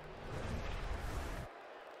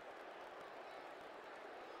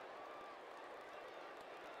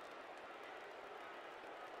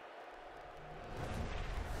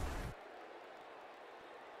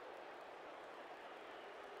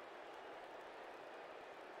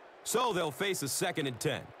 So they'll face a 2nd and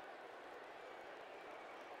 10.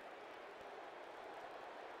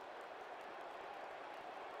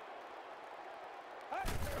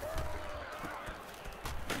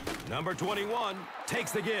 Number 21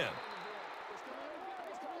 takes the give.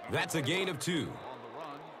 That's a gain of 2. On the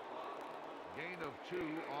run. Gain of 2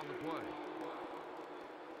 on the play.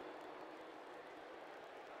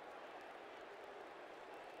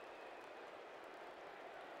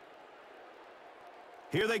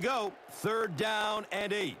 Here they go. 3rd down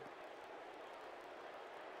and 8.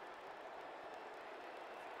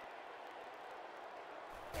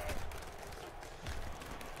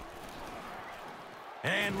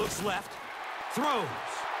 And looks left. Throws.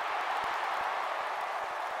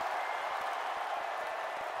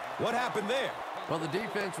 What happened there? Well, the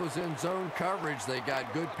defense was in zone coverage. They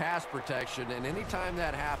got good pass protection, and anytime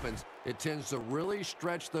that happens, it tends to really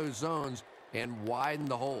stretch those zones and widen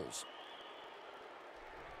the holes.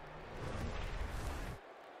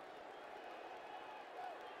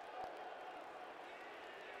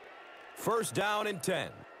 First down and 10.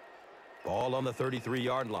 Ball on the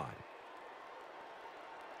 33-yard line.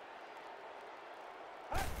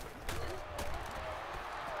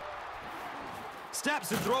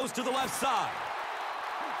 Steps and throws to the left side.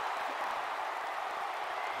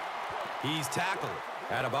 He's tackled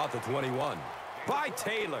at about the 21 by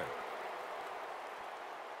Taylor.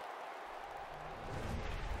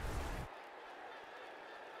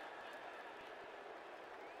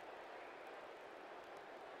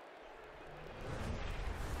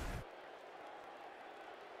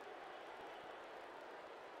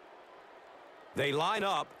 They line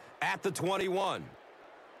up at the 21.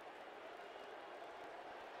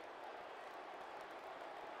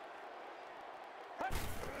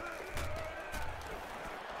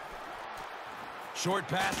 Short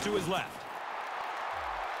pass to his left.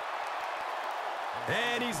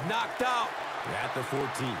 And he's knocked out at the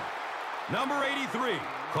 14. Number 83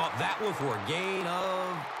 caught that one for a gain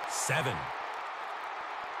of 7.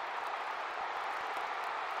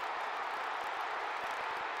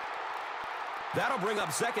 That'll bring up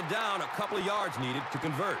 2nd down, a couple of yards needed to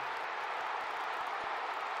convert.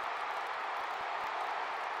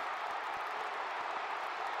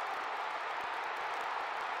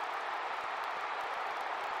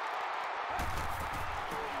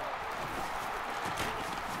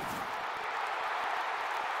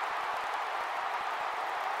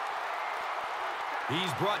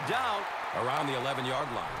 He's brought down around the 11-yard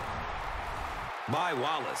line by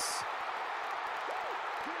Wallace.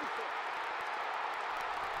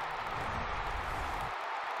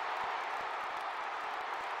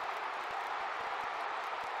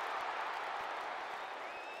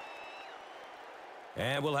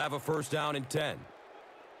 And we'll have a 1st down and 10.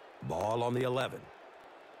 Ball on the 11.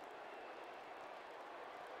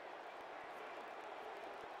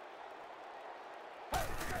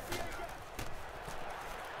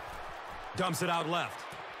 Dumps it out left.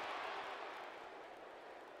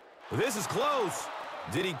 This is close.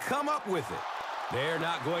 Did he come up with it? They're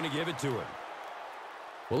not going to give it to him.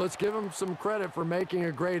 Well, let's give him some credit for making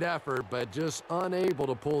a great effort, but just unable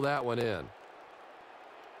to pull that one in.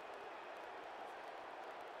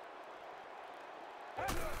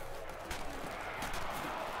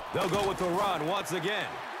 They'll go with the run once again.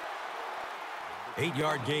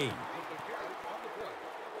 8-yard gain.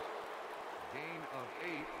 Gain of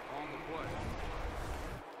 8 on the play.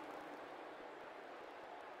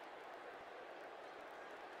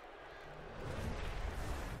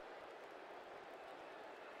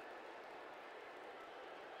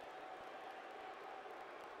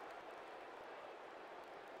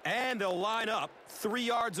 And they'll line up 3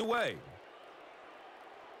 yards away.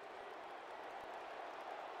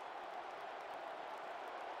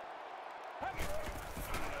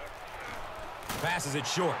 Passes it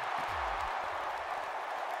short.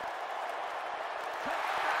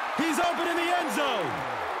 He's open in the end zone.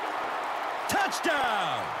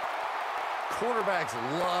 Touchdown! Quarterbacks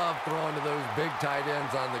love throwing to those big tight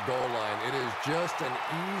ends on the goal line. It is just an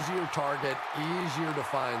easier target, easier to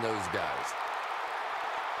find those guys.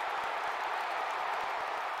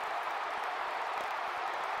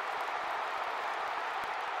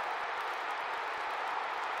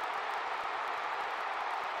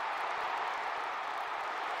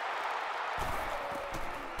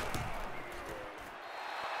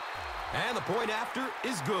 And the point after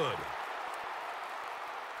is good.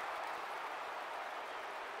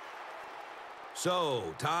 So,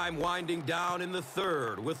 time winding down in the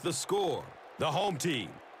third with the score. The home team,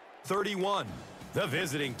 31. The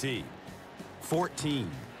visiting team, 14.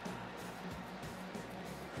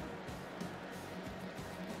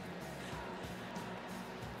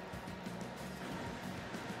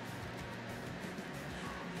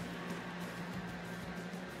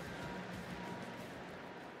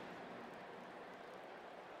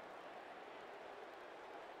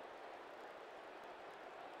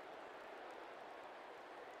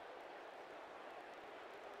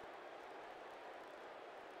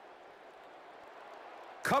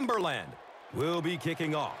 Cumberland will be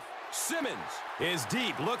kicking off. Simmons is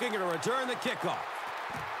deep, looking to return the kickoff.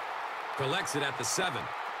 Collects it at the 7.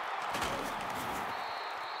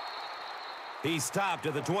 He stopped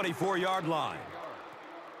at the 24-yard line.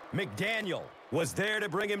 McDaniel was there to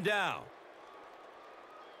bring him down.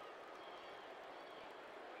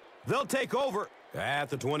 They'll take over at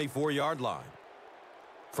the 24-yard line.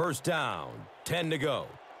 First down, 10 to go.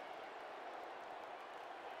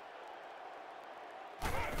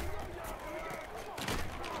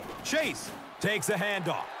 Chase takes a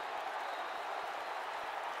handoff.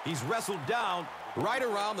 He's wrestled down right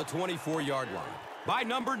around the 24-yard line by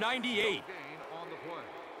number 98. Gain on the play.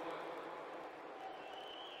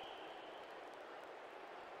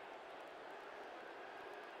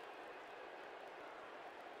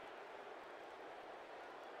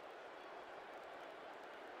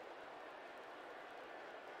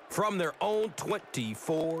 From their own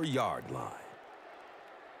 24-yard line.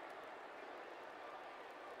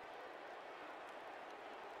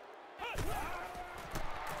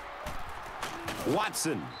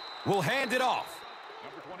 Watson will hand it off.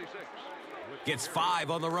 Number 26. Gets 5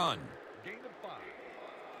 on the run. Gain of 5.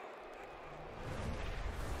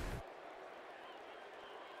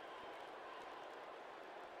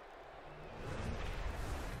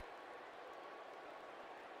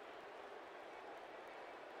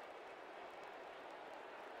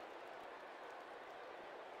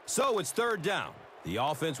 So it's third down. The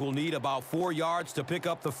offense will need about 4 yards to pick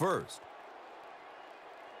up the first.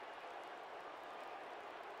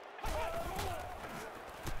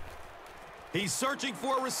 He's searching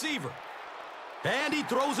for a receiver. And he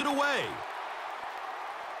throws it away.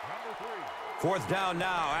 Number 3. Fourth down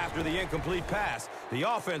now after the incomplete pass. The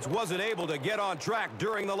offense wasn't able to get on track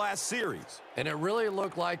during the last series. And it really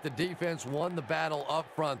looked like the defense won the battle up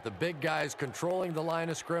front. The big guys controlling the line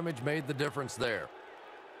of scrimmage made the difference there.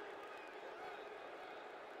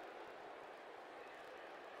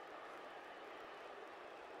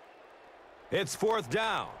 It's fourth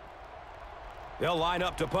down. They'll line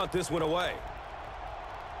up to punt this one away.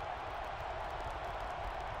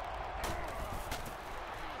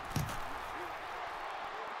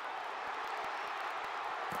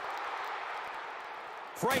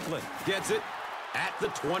 Franklin gets it at the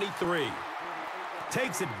 23.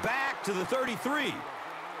 Takes it back to the 33.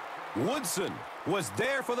 Woodson was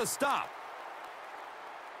there for the stop.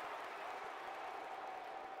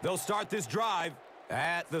 They'll start this drive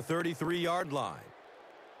at the 33-yard line.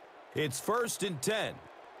 It's first and 10.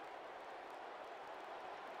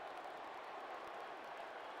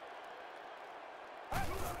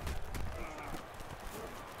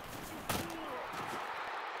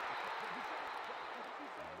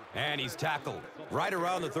 And he's tackled right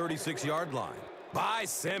around the 36-yard line by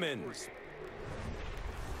Simmons.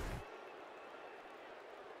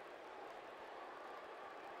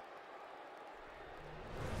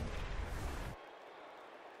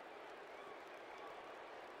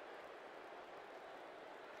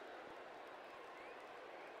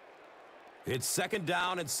 It's second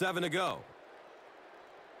down and 7 to go.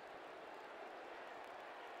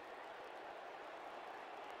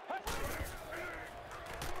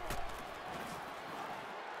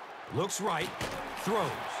 Looks right, throws.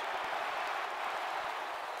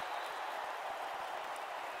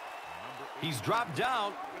 He's dropped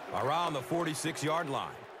down around the 46-yard line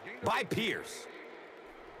by Pierce.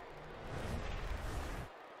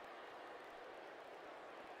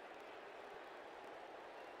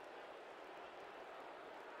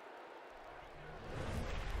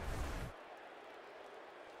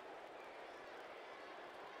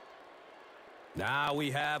 Now we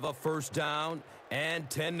have a first down and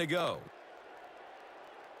 10 to go.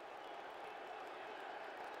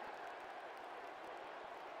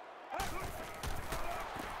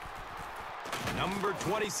 Number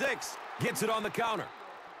 26 gets it on the counter.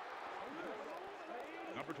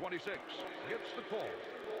 Number 26 gets the call.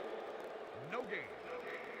 No gain.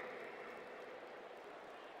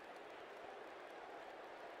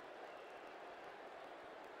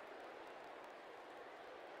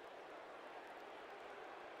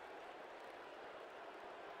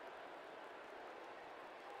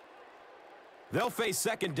 They'll face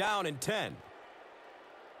second down and 10.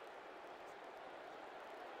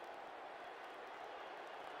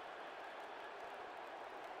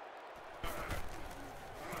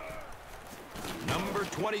 Number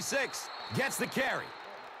 26 gets the carry.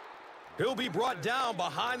 He'll be brought down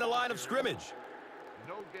behind the line of scrimmage.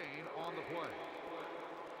 No gain on the play.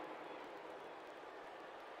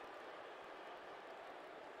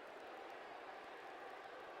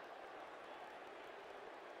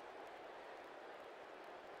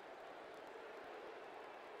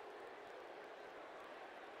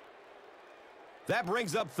 That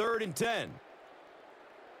brings up 3rd and 10.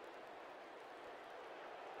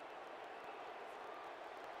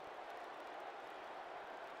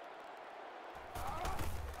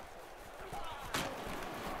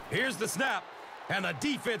 Here's the snap, and the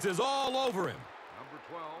defense is all over him. Number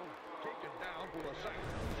 12 taken down for a sack.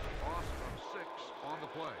 Loss of 6 on the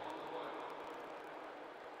play.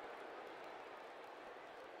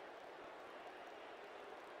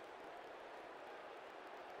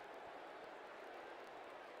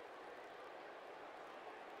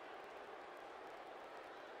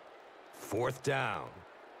 Fourth down.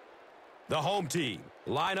 The home team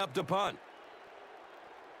line up to punt.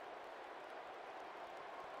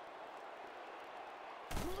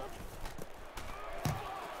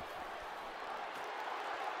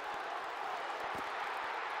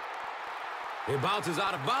 It bounces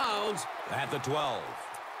out of bounds at the 12.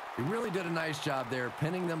 He really did a nice job there,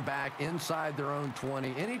 pinning them back inside their own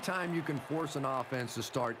 20. Anytime you can force an offense to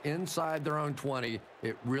start inside their own 20,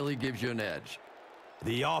 it really gives you an edge.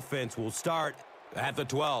 The offense will start at the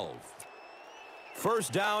 12.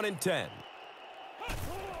 First down and 10.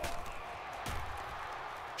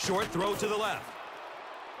 Short throw to the left.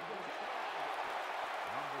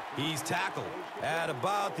 He's tackled at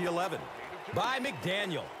about the 11 by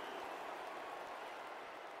McDaniel.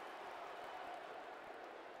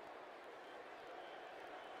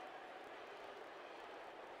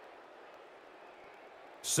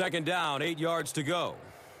 Second down, 8 yards to go.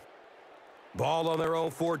 Ball on their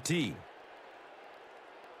own 14.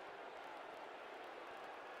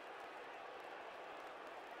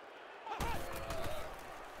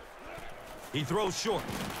 He throws short.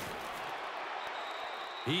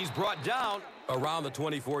 He's brought down around the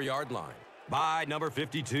 24-yard line by number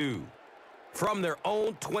 52 from their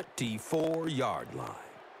own 24-yard line.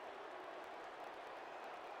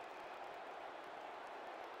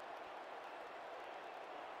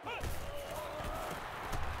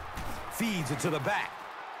 Feeds it to the back.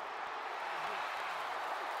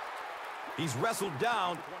 He's wrestled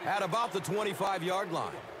down at about the 25-yard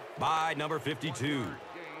line by number 52.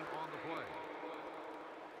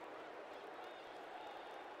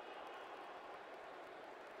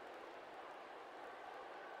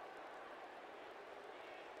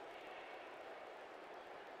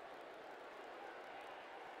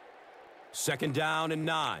 Second down and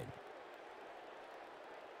 9.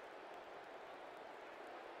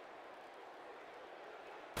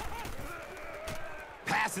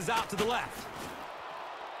 Passes out to the left.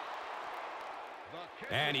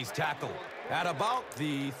 And he's tackled at about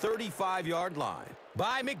the 35-yard line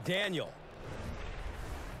by McDaniel.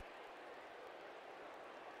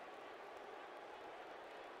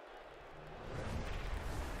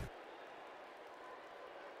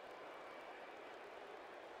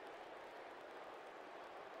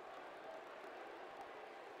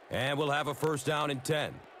 And we'll have a first down and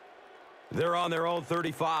 10. They're on their own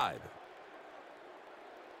 35.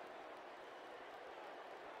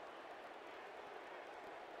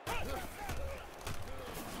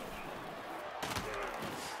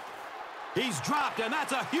 He's dropped, and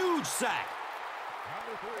that's a huge sack.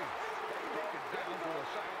 Number 3 taken down for a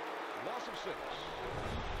sack. Loss of 6.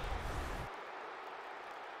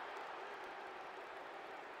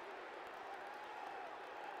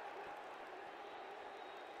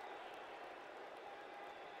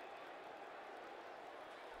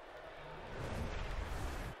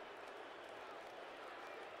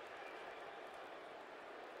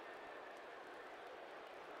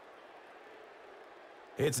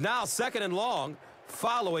 It's now 2nd and long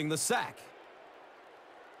following the sack.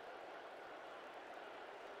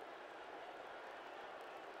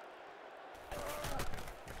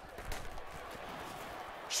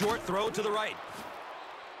 Short throw to the right.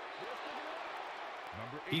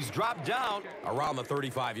 He's dropped down around the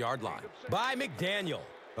 35-yard line by McDaniel.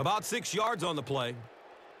 About 6 yards on the play.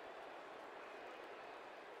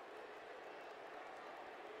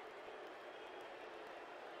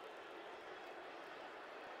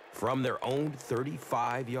 From their own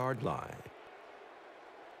 35-yard line.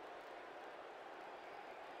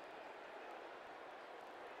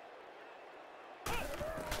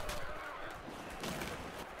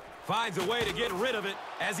 Finds a way to get rid of it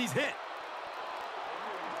as he's hit.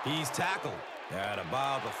 He's tackled at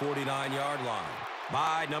about the 49-yard line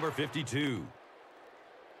by number 52.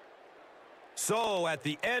 So at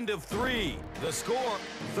the end of 3, the score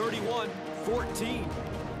 31-14.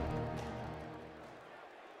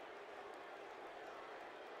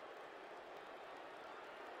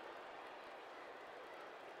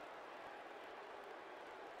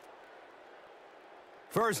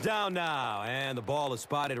 First down now, and the ball is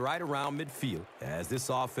spotted right around midfield as this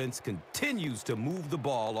offense continues to move the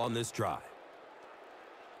ball on this drive.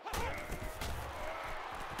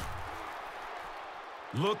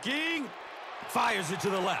 Looking, fires it to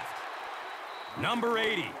the left. Number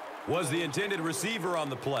 80 was the intended receiver on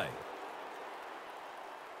the play.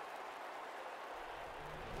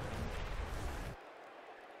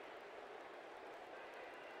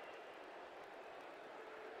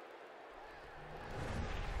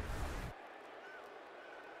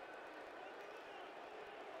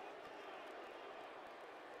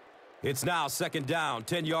 It's now 2nd down,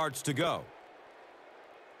 10 yards to go.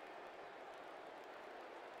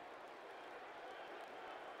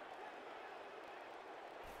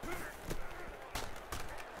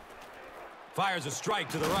 Fires a strike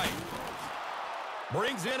to the right.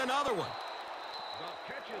 Brings in another one.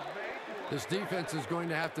 This defense is going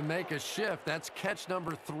to have to make a shift. That's catch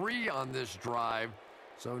number 3 on this drive.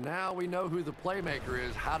 So now we know who the playmaker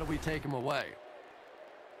is. How do we take him away?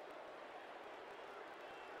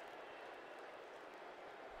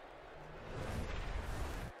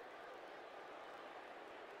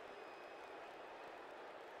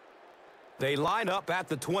 They line up at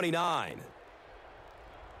the 29.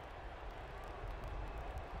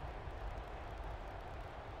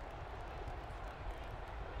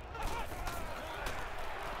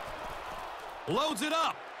 Loads it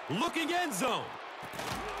up. Looking end zone.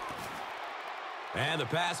 And the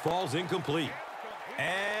pass falls incomplete.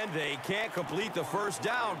 And they can't complete the first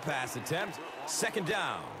down pass attempt. 2nd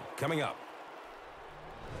down coming up.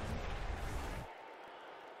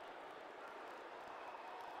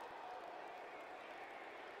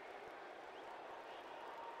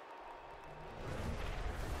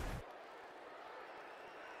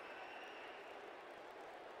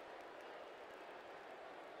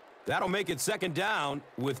 That'll make it 2nd down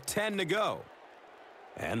with 10 to go.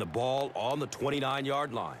 And the ball on the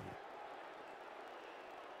 29-yard line.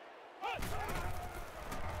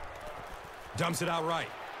 Dumps it out right.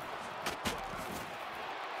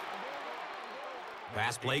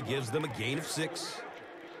 Pass play gives them a gain of 6.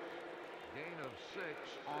 Gain of 6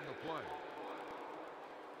 on the play.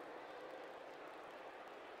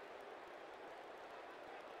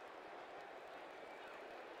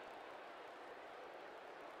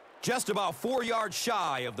 Just about 4 yards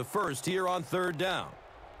shy of the first here on 3rd down.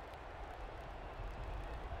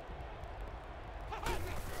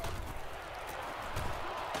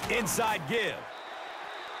 Inside give.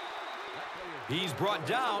 He's brought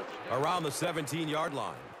down around the 17-yard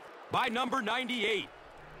line by number 98.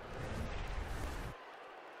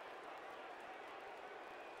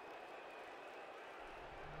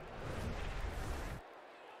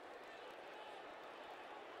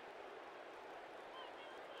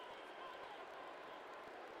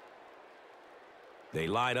 They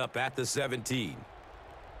line up at the 17.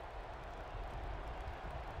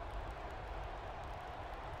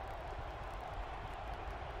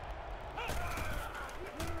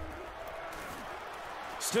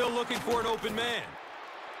 Still looking for an open man.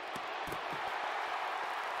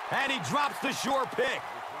 And he drops the sure pick.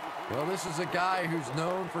 Well, this is a guy who's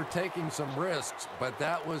known for taking some risks, but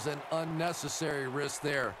that was an unnecessary risk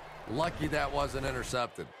there. Lucky that wasn't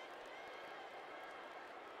intercepted.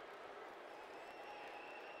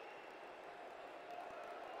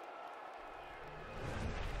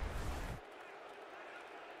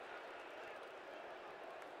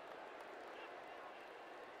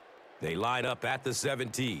 They line up at the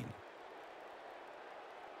 17.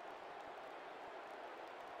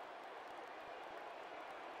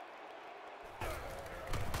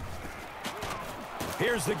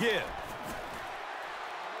 Here's the give.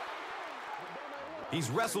 He's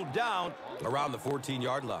wrestled down around the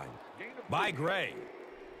 14-yard line by Gray.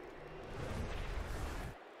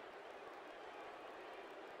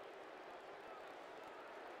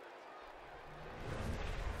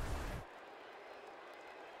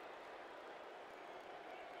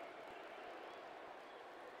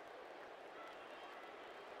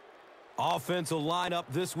 Offense will line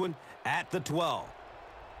up this one at the 12.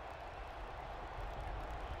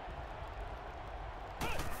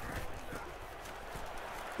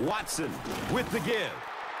 Watson with the give.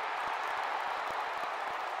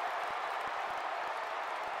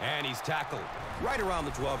 And he's tackled right around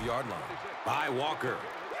the 12-yard line by Walker.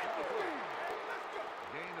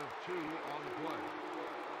 Gain of 2 on the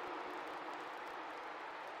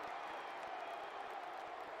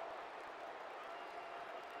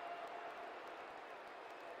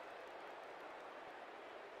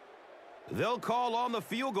play. They'll call on the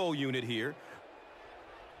field goal unit here.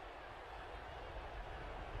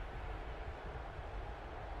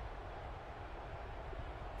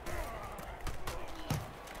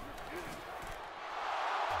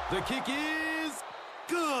 The kick is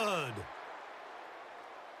good.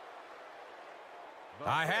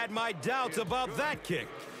 I had my doubts about that kick.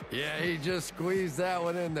 Yeah, he just squeezed that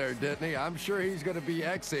one in there, didn't he? I'm sure he's going to be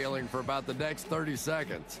exhaling for about the next 30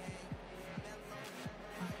 seconds.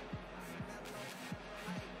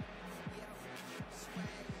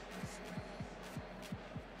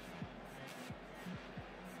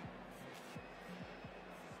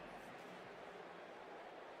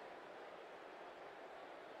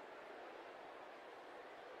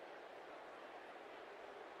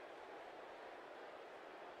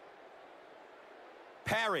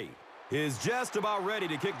 Parry is just about ready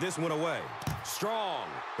to kick this one away. Strong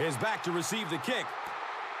is back to receive the kick.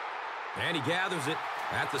 And he gathers it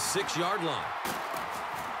at the 6-yard line.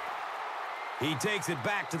 He takes it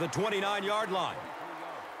back to the 29-yard line.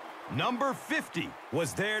 Number 50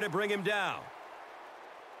 was there to bring him down.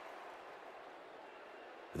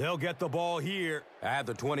 They'll get the ball here at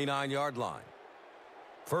the 29-yard line.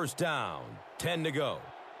 First down, 10 to go.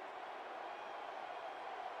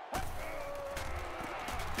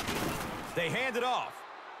 They hand it off.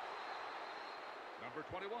 Number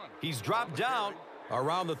 21. He's dropped down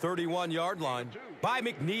around the 31-yard line by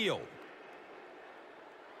McNeil.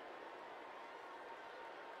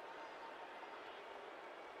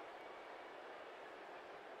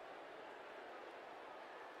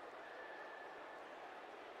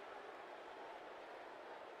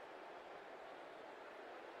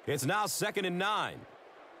 It's now 2nd and 9.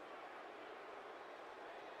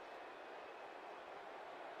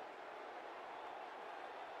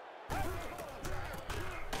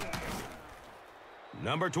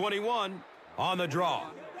 Number 21 on the draw.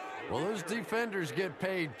 Well, those defenders get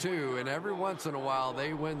paid too, and every once in a while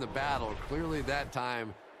they win the battle. Clearly that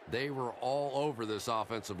time they were all over this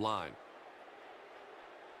offensive line.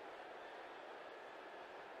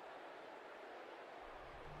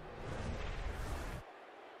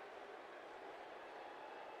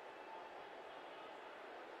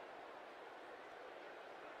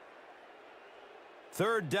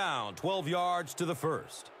 Third down, 12 yards to the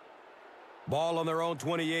first. Ball on their own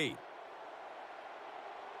 28.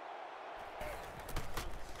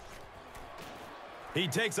 He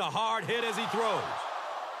takes a hard hit as he throws.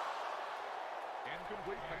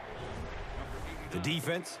 Incomplete pass. The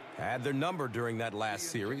defense had their number during that last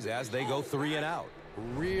series as they go 3 and out.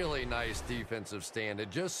 Really nice defensive stand. It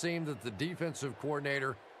just seemed that the defensive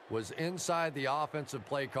coordinator was inside the offensive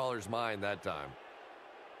play caller's mind that time.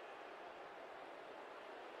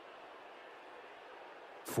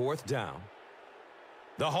 Fourth down.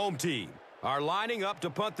 The home team are lining up to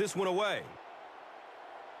punt this one away.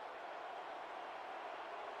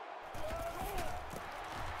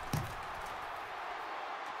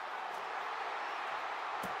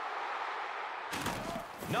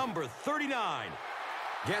 Number 39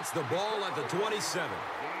 gets the ball at the 27.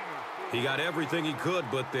 He got everything he could,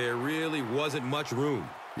 but there really wasn't much room.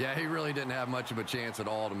 Yeah, he really didn't have much of a chance at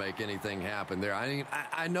all to make anything happen there. I mean,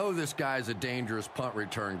 I know this guy's a dangerous punt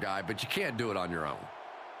return guy, but you can't do it on your own.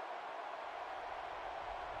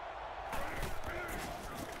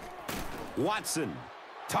 Watson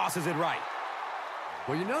tosses it right.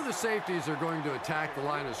 Well, you know the safeties are going to attack the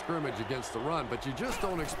line of scrimmage against the run, but you just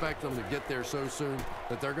don't expect them to get there so soon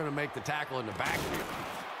that they're going to make the tackle in the backfield.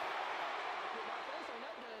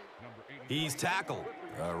 He's tackled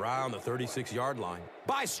around the 36-yard line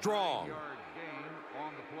by Strong. Yard gain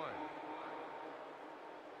on the play.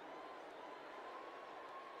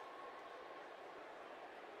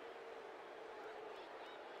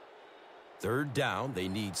 Third down, they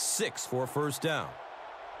need 6 for a first down.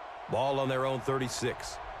 Ball on their own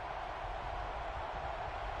 36.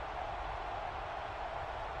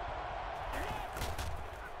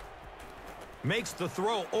 Makes the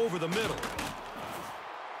throw over the middle.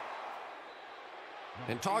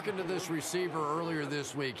 And talking to this receiver earlier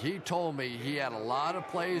this week, he told me he had a lot of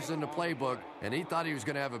plays in the playbook, and he thought he was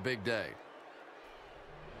going to have a big day.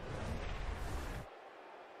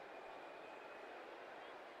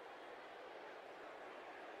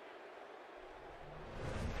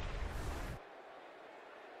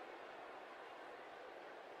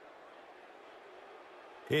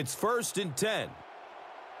 It's 1st and 10.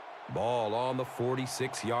 Ball on the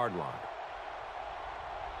 46-yard line.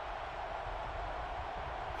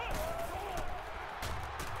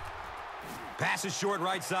 Pass is short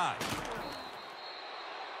right side.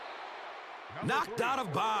 Knocked out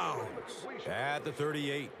of bounds at the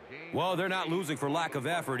 38. Well, they're not losing for lack of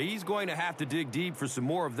effort. He's going to have to dig deep for some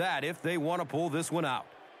more of that if they want to pull this one out.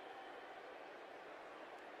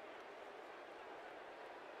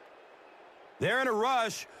 They're in a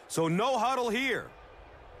rush, so no huddle here.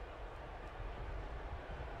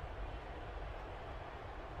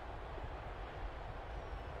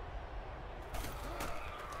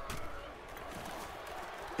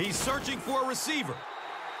 He's searching for a receiver.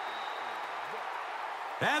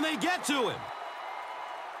 And they get to him.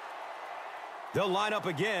 They'll line up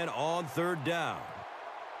again on 3rd down.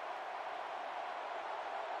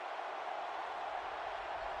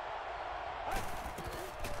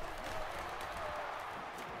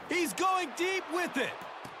 He's going deep with it.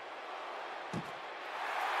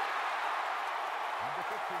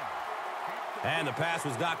 And the pass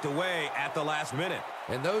was knocked away at the last minute.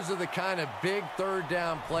 And those are the kind of big 3rd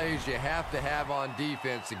down plays you have to have on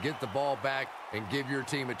defense to get the ball back and give your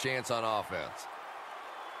team a chance on offense.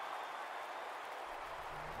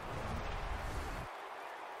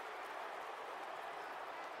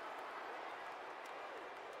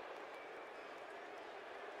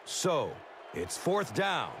 So, it's 4th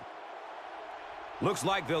down. Looks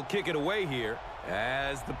like they'll kick it away here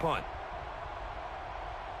as the punt.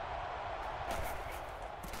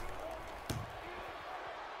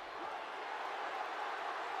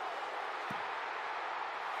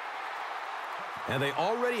 And they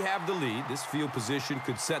already have the lead. This field position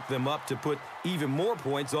could set them up to put even more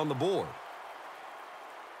points on the board.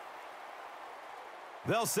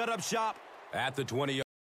 They'll set up shop at the 20.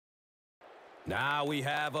 Now we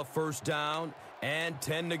have a 1st down and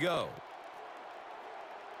 10 to go.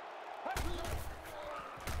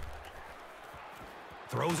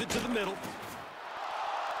 Throws it to the middle.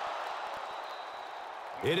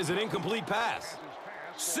 It is an incomplete pass.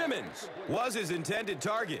 Simmons was his intended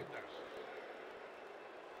target.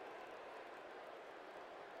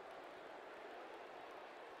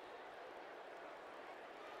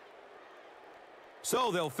 So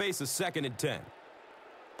they'll face a 2nd and 10.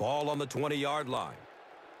 Ball on the 20-yard line.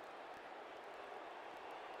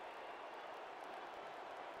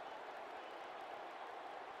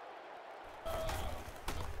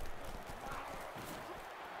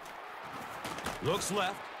 Looks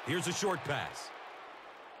left. Here's a short pass.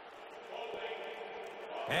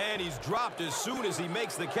 And he's dropped as soon as he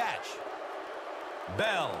makes the catch.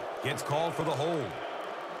 Bell gets called for the hold.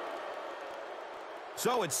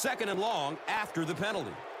 So it's 2nd and long after the penalty.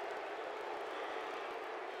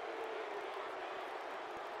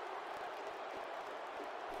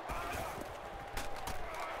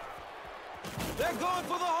 They're going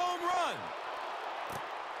for the home run.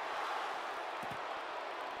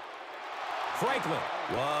 Franklin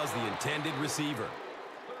was the intended receiver.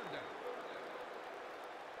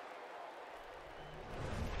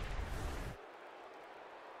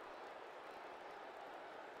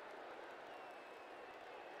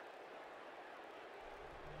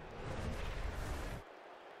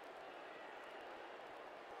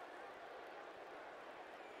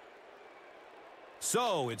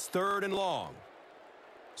 So it's 3rd and long.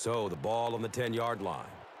 So the ball on the 10-yard line.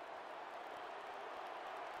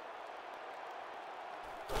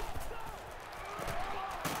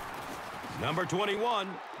 Number 21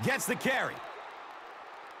 gets the carry.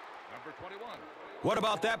 Number 21. What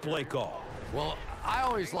about that play call? Well, I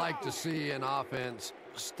always like to see an offense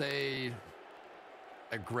stay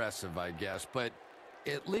aggressive, I guess. But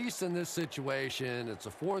at least in this situation, it's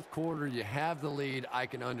a 4th quarter. You have the lead. I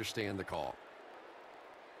can understand the call.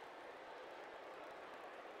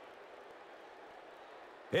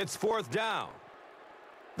 It's 4th down.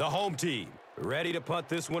 The home team ready to punt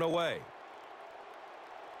this one away.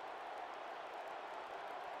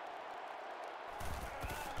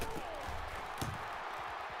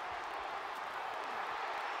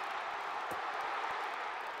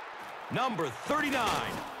 Number 39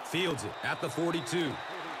 fields it at the 42.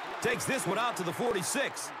 Takes this one out to the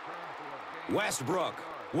 46. Westbrook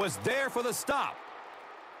was there for the stop.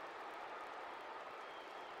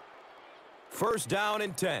 First down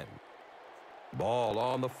and 10. Ball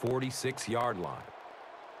on the 46-yard line.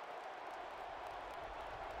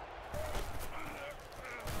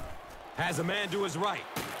 Has a man to his right.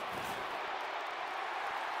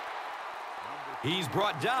 He's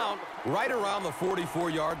brought down right around the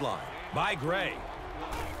 44-yard line by Gray.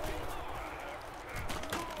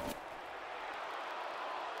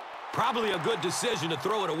 Probably a good decision to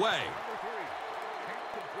throw it away.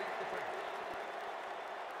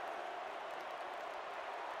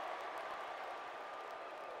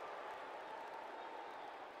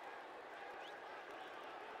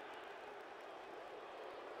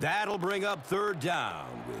 That'll bring up third down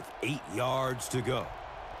with 8 yards to go.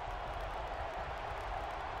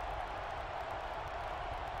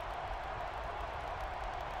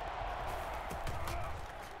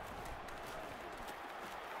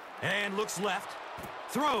 And looks left.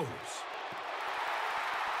 Throws.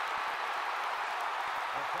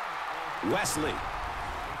 Wesley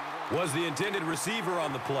was the intended receiver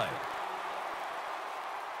on the play.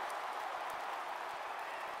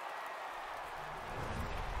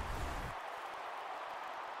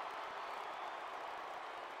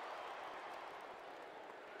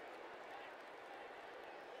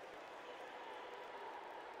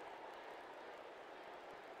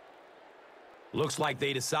 Looks like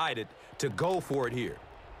they decided to go for it here.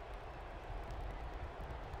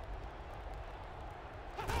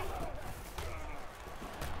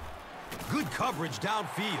 Good coverage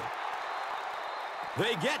downfield.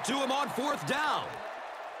 They get to him on fourth down.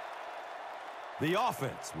 The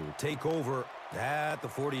offense will take over at the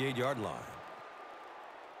 48-yard line.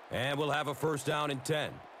 And we'll have a first down and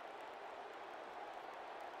 10.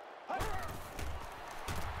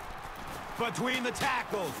 Between the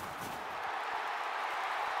tackles.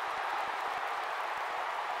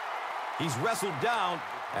 He's wrestled down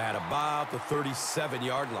at about the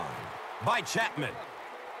 37-yard line by Chapman.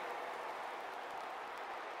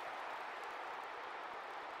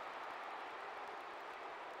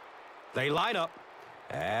 They line up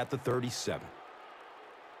at the 37.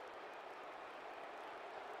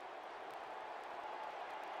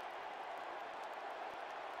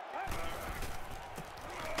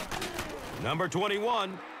 Number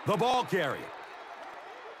 21, the ball carrier.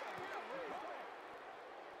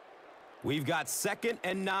 We've got 2nd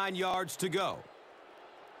and 9 yards to go.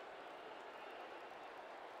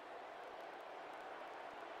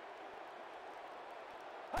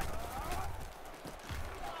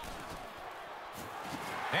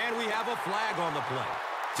 And we have a flag on the play.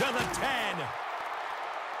 To the 10.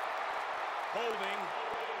 Holding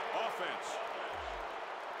offense.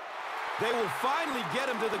 They will finally get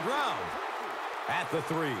him to the ground at the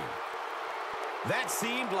 3. That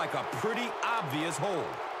seemed like a pretty obvious hold.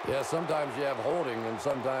 Yeah, sometimes you have holding and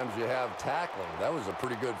sometimes you have tackling. That was a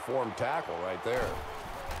pretty good form tackle right there.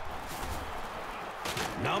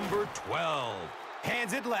 Number 12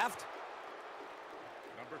 hands it left.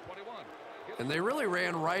 Number 21. And they really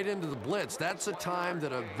ran right into the blitz. That's a time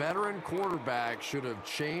that a veteran quarterback should have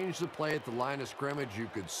changed the play at the line of scrimmage. You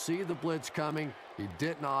could see the blitz coming. He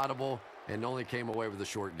didn't audible and only came away with a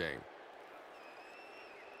short gain.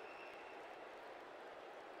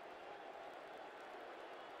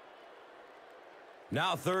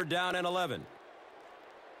 Now 3rd down and 11.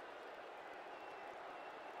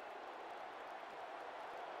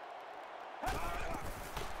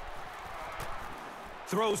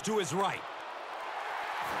 Throws to his right.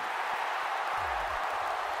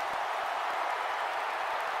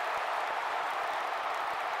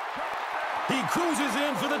 He cruises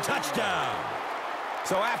in for the touchdown.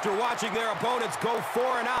 So after watching their opponents go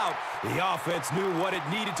 4 and out, the offense knew what it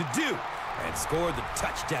needed to do and scored the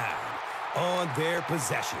touchdown on their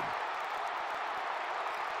possession.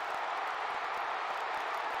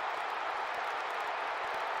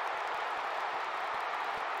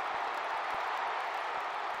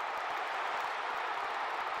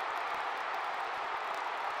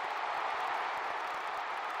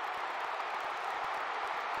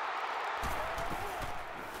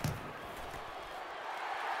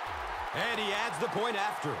 And he adds the point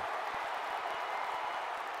after.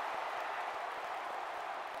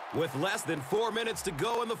 With less than 4 minutes to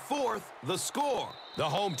go in the 4th, the score, the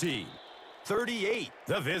home team, 38,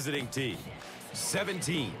 the visiting team,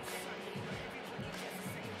 17.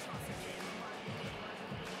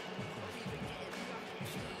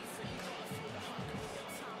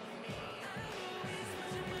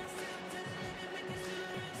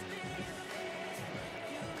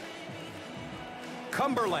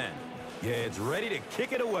 Cumberland gets ready to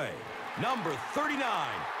kick it away. Number 39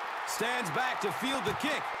 stands back to field the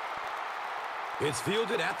kick. It's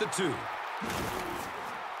fielded at the 2.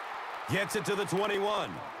 Gets it to the 21.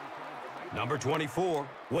 Number 24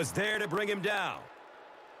 was there to bring him down.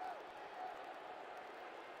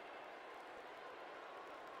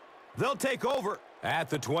 They'll take over at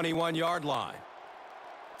the 21-yard line.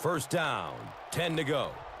 First down, 10 to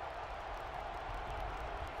go.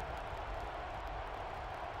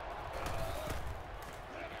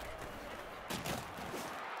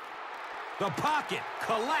 The pocket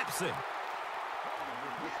collapsing.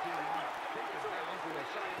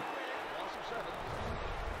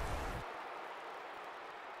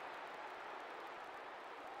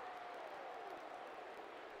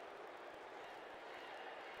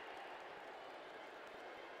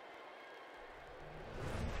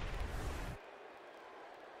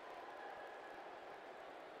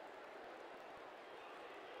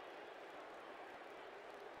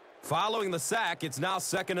 Following the sack, it's now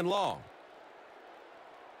 2nd and long.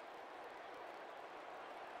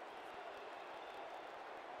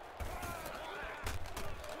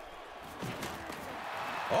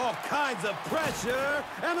 All kinds of pressure,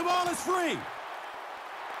 and the ball is free.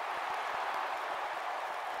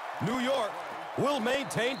 New York will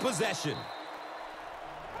maintain possession.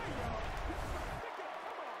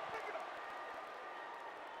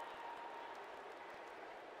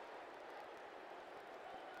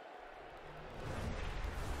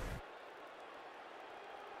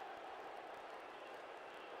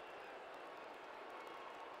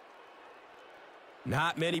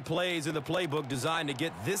 Not many plays in the playbook designed to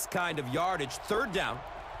get this kind of yardage. 3rd down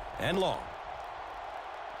and long.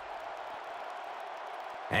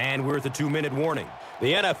 And we're at the 2-minute warning.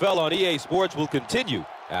 The NFL on EA Sports will continue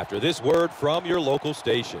after this word from your local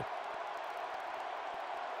station.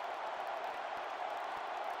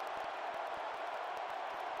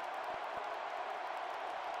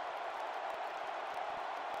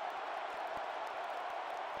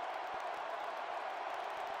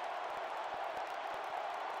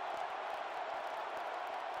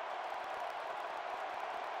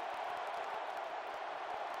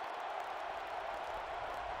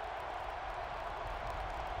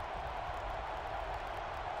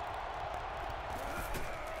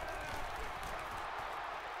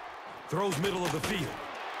 Throws middle of the field.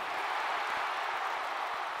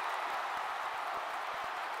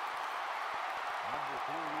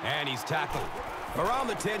 And he's tackled around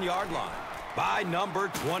the 10-yard line by number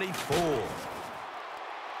 24.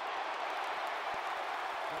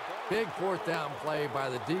 Big 4th down play by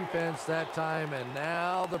the defense that time, and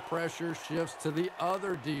now the pressure shifts to the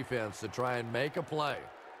other defense to try and make a play.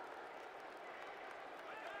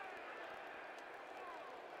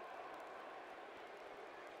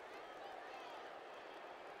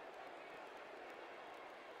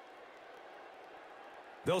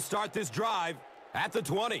 They'll start this drive at the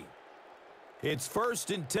 20. It's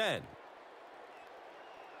 1st and 10.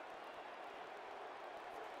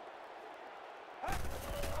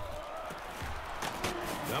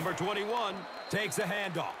 Number 21 takes a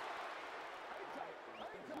handoff.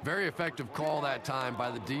 Very effective call that time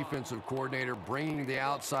by the defensive coordinator, bringing the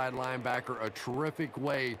outside linebacker a terrific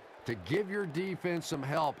way to give your defense some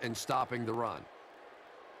help in stopping the run.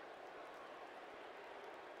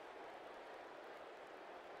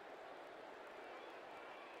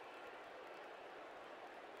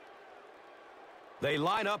 They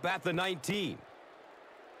line up at the 19.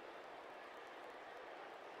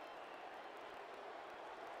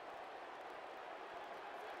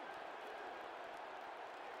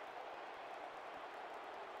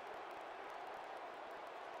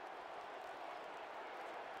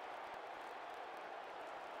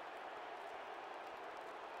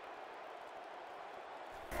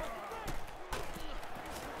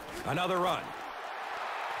 Another run.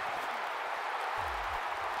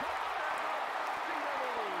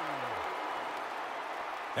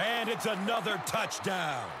 And it's another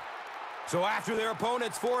touchdown. So after their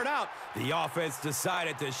opponents 4 and out, the offense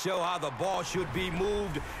decided to show how the ball should be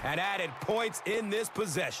moved and added points in this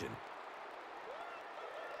possession.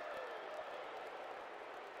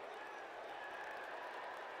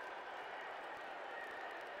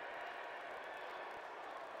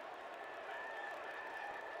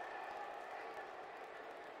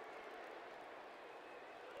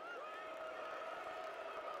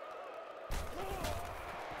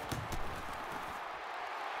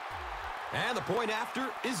 And the point after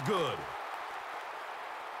is good.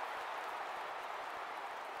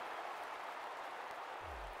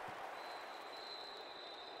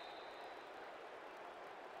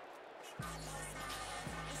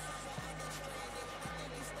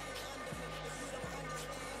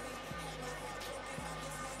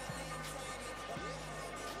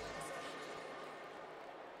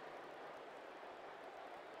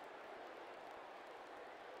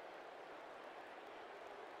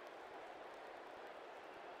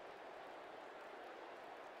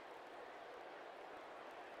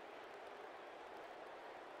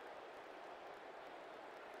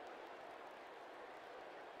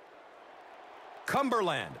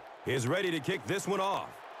 Cumberland is ready to kick this one off.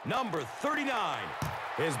 Number 39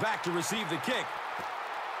 is back to receive the kick.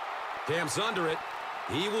 Camps under it.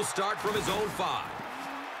 He will start from his own 5.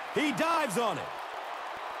 He dives on it.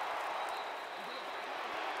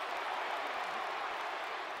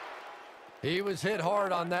 He was hit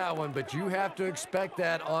hard on that one, but you have to expect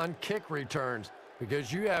that on kick returns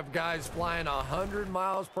because you have guys flying 100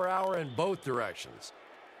 miles per hour in both directions.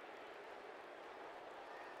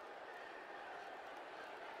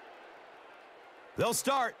 They'll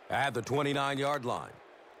start at the 29-yard line.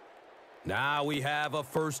 Now we have a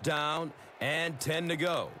first down and 10 to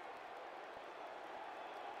go.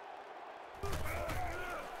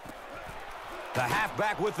 The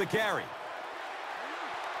halfback with the carry.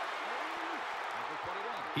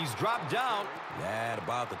 He's dropped down at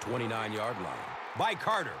about the 29-yard line by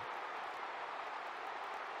Carter.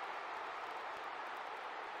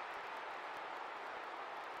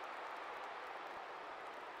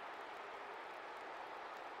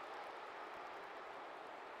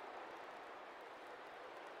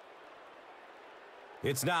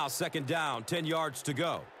 It's now second down, 10 yards to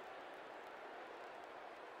go.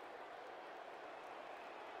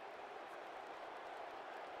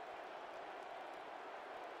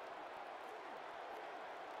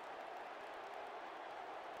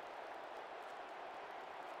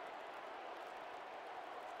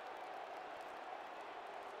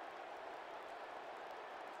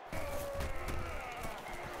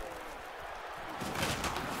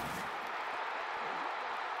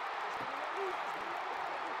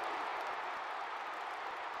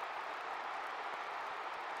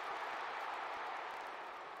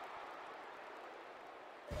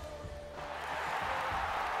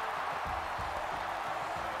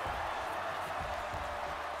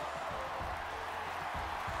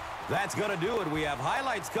 That's going to do it. We have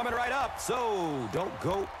highlights coming right up, so don't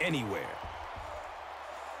go anywhere.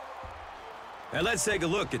 And let's take a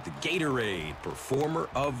look at the Gatorade Performer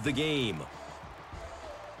of the Game.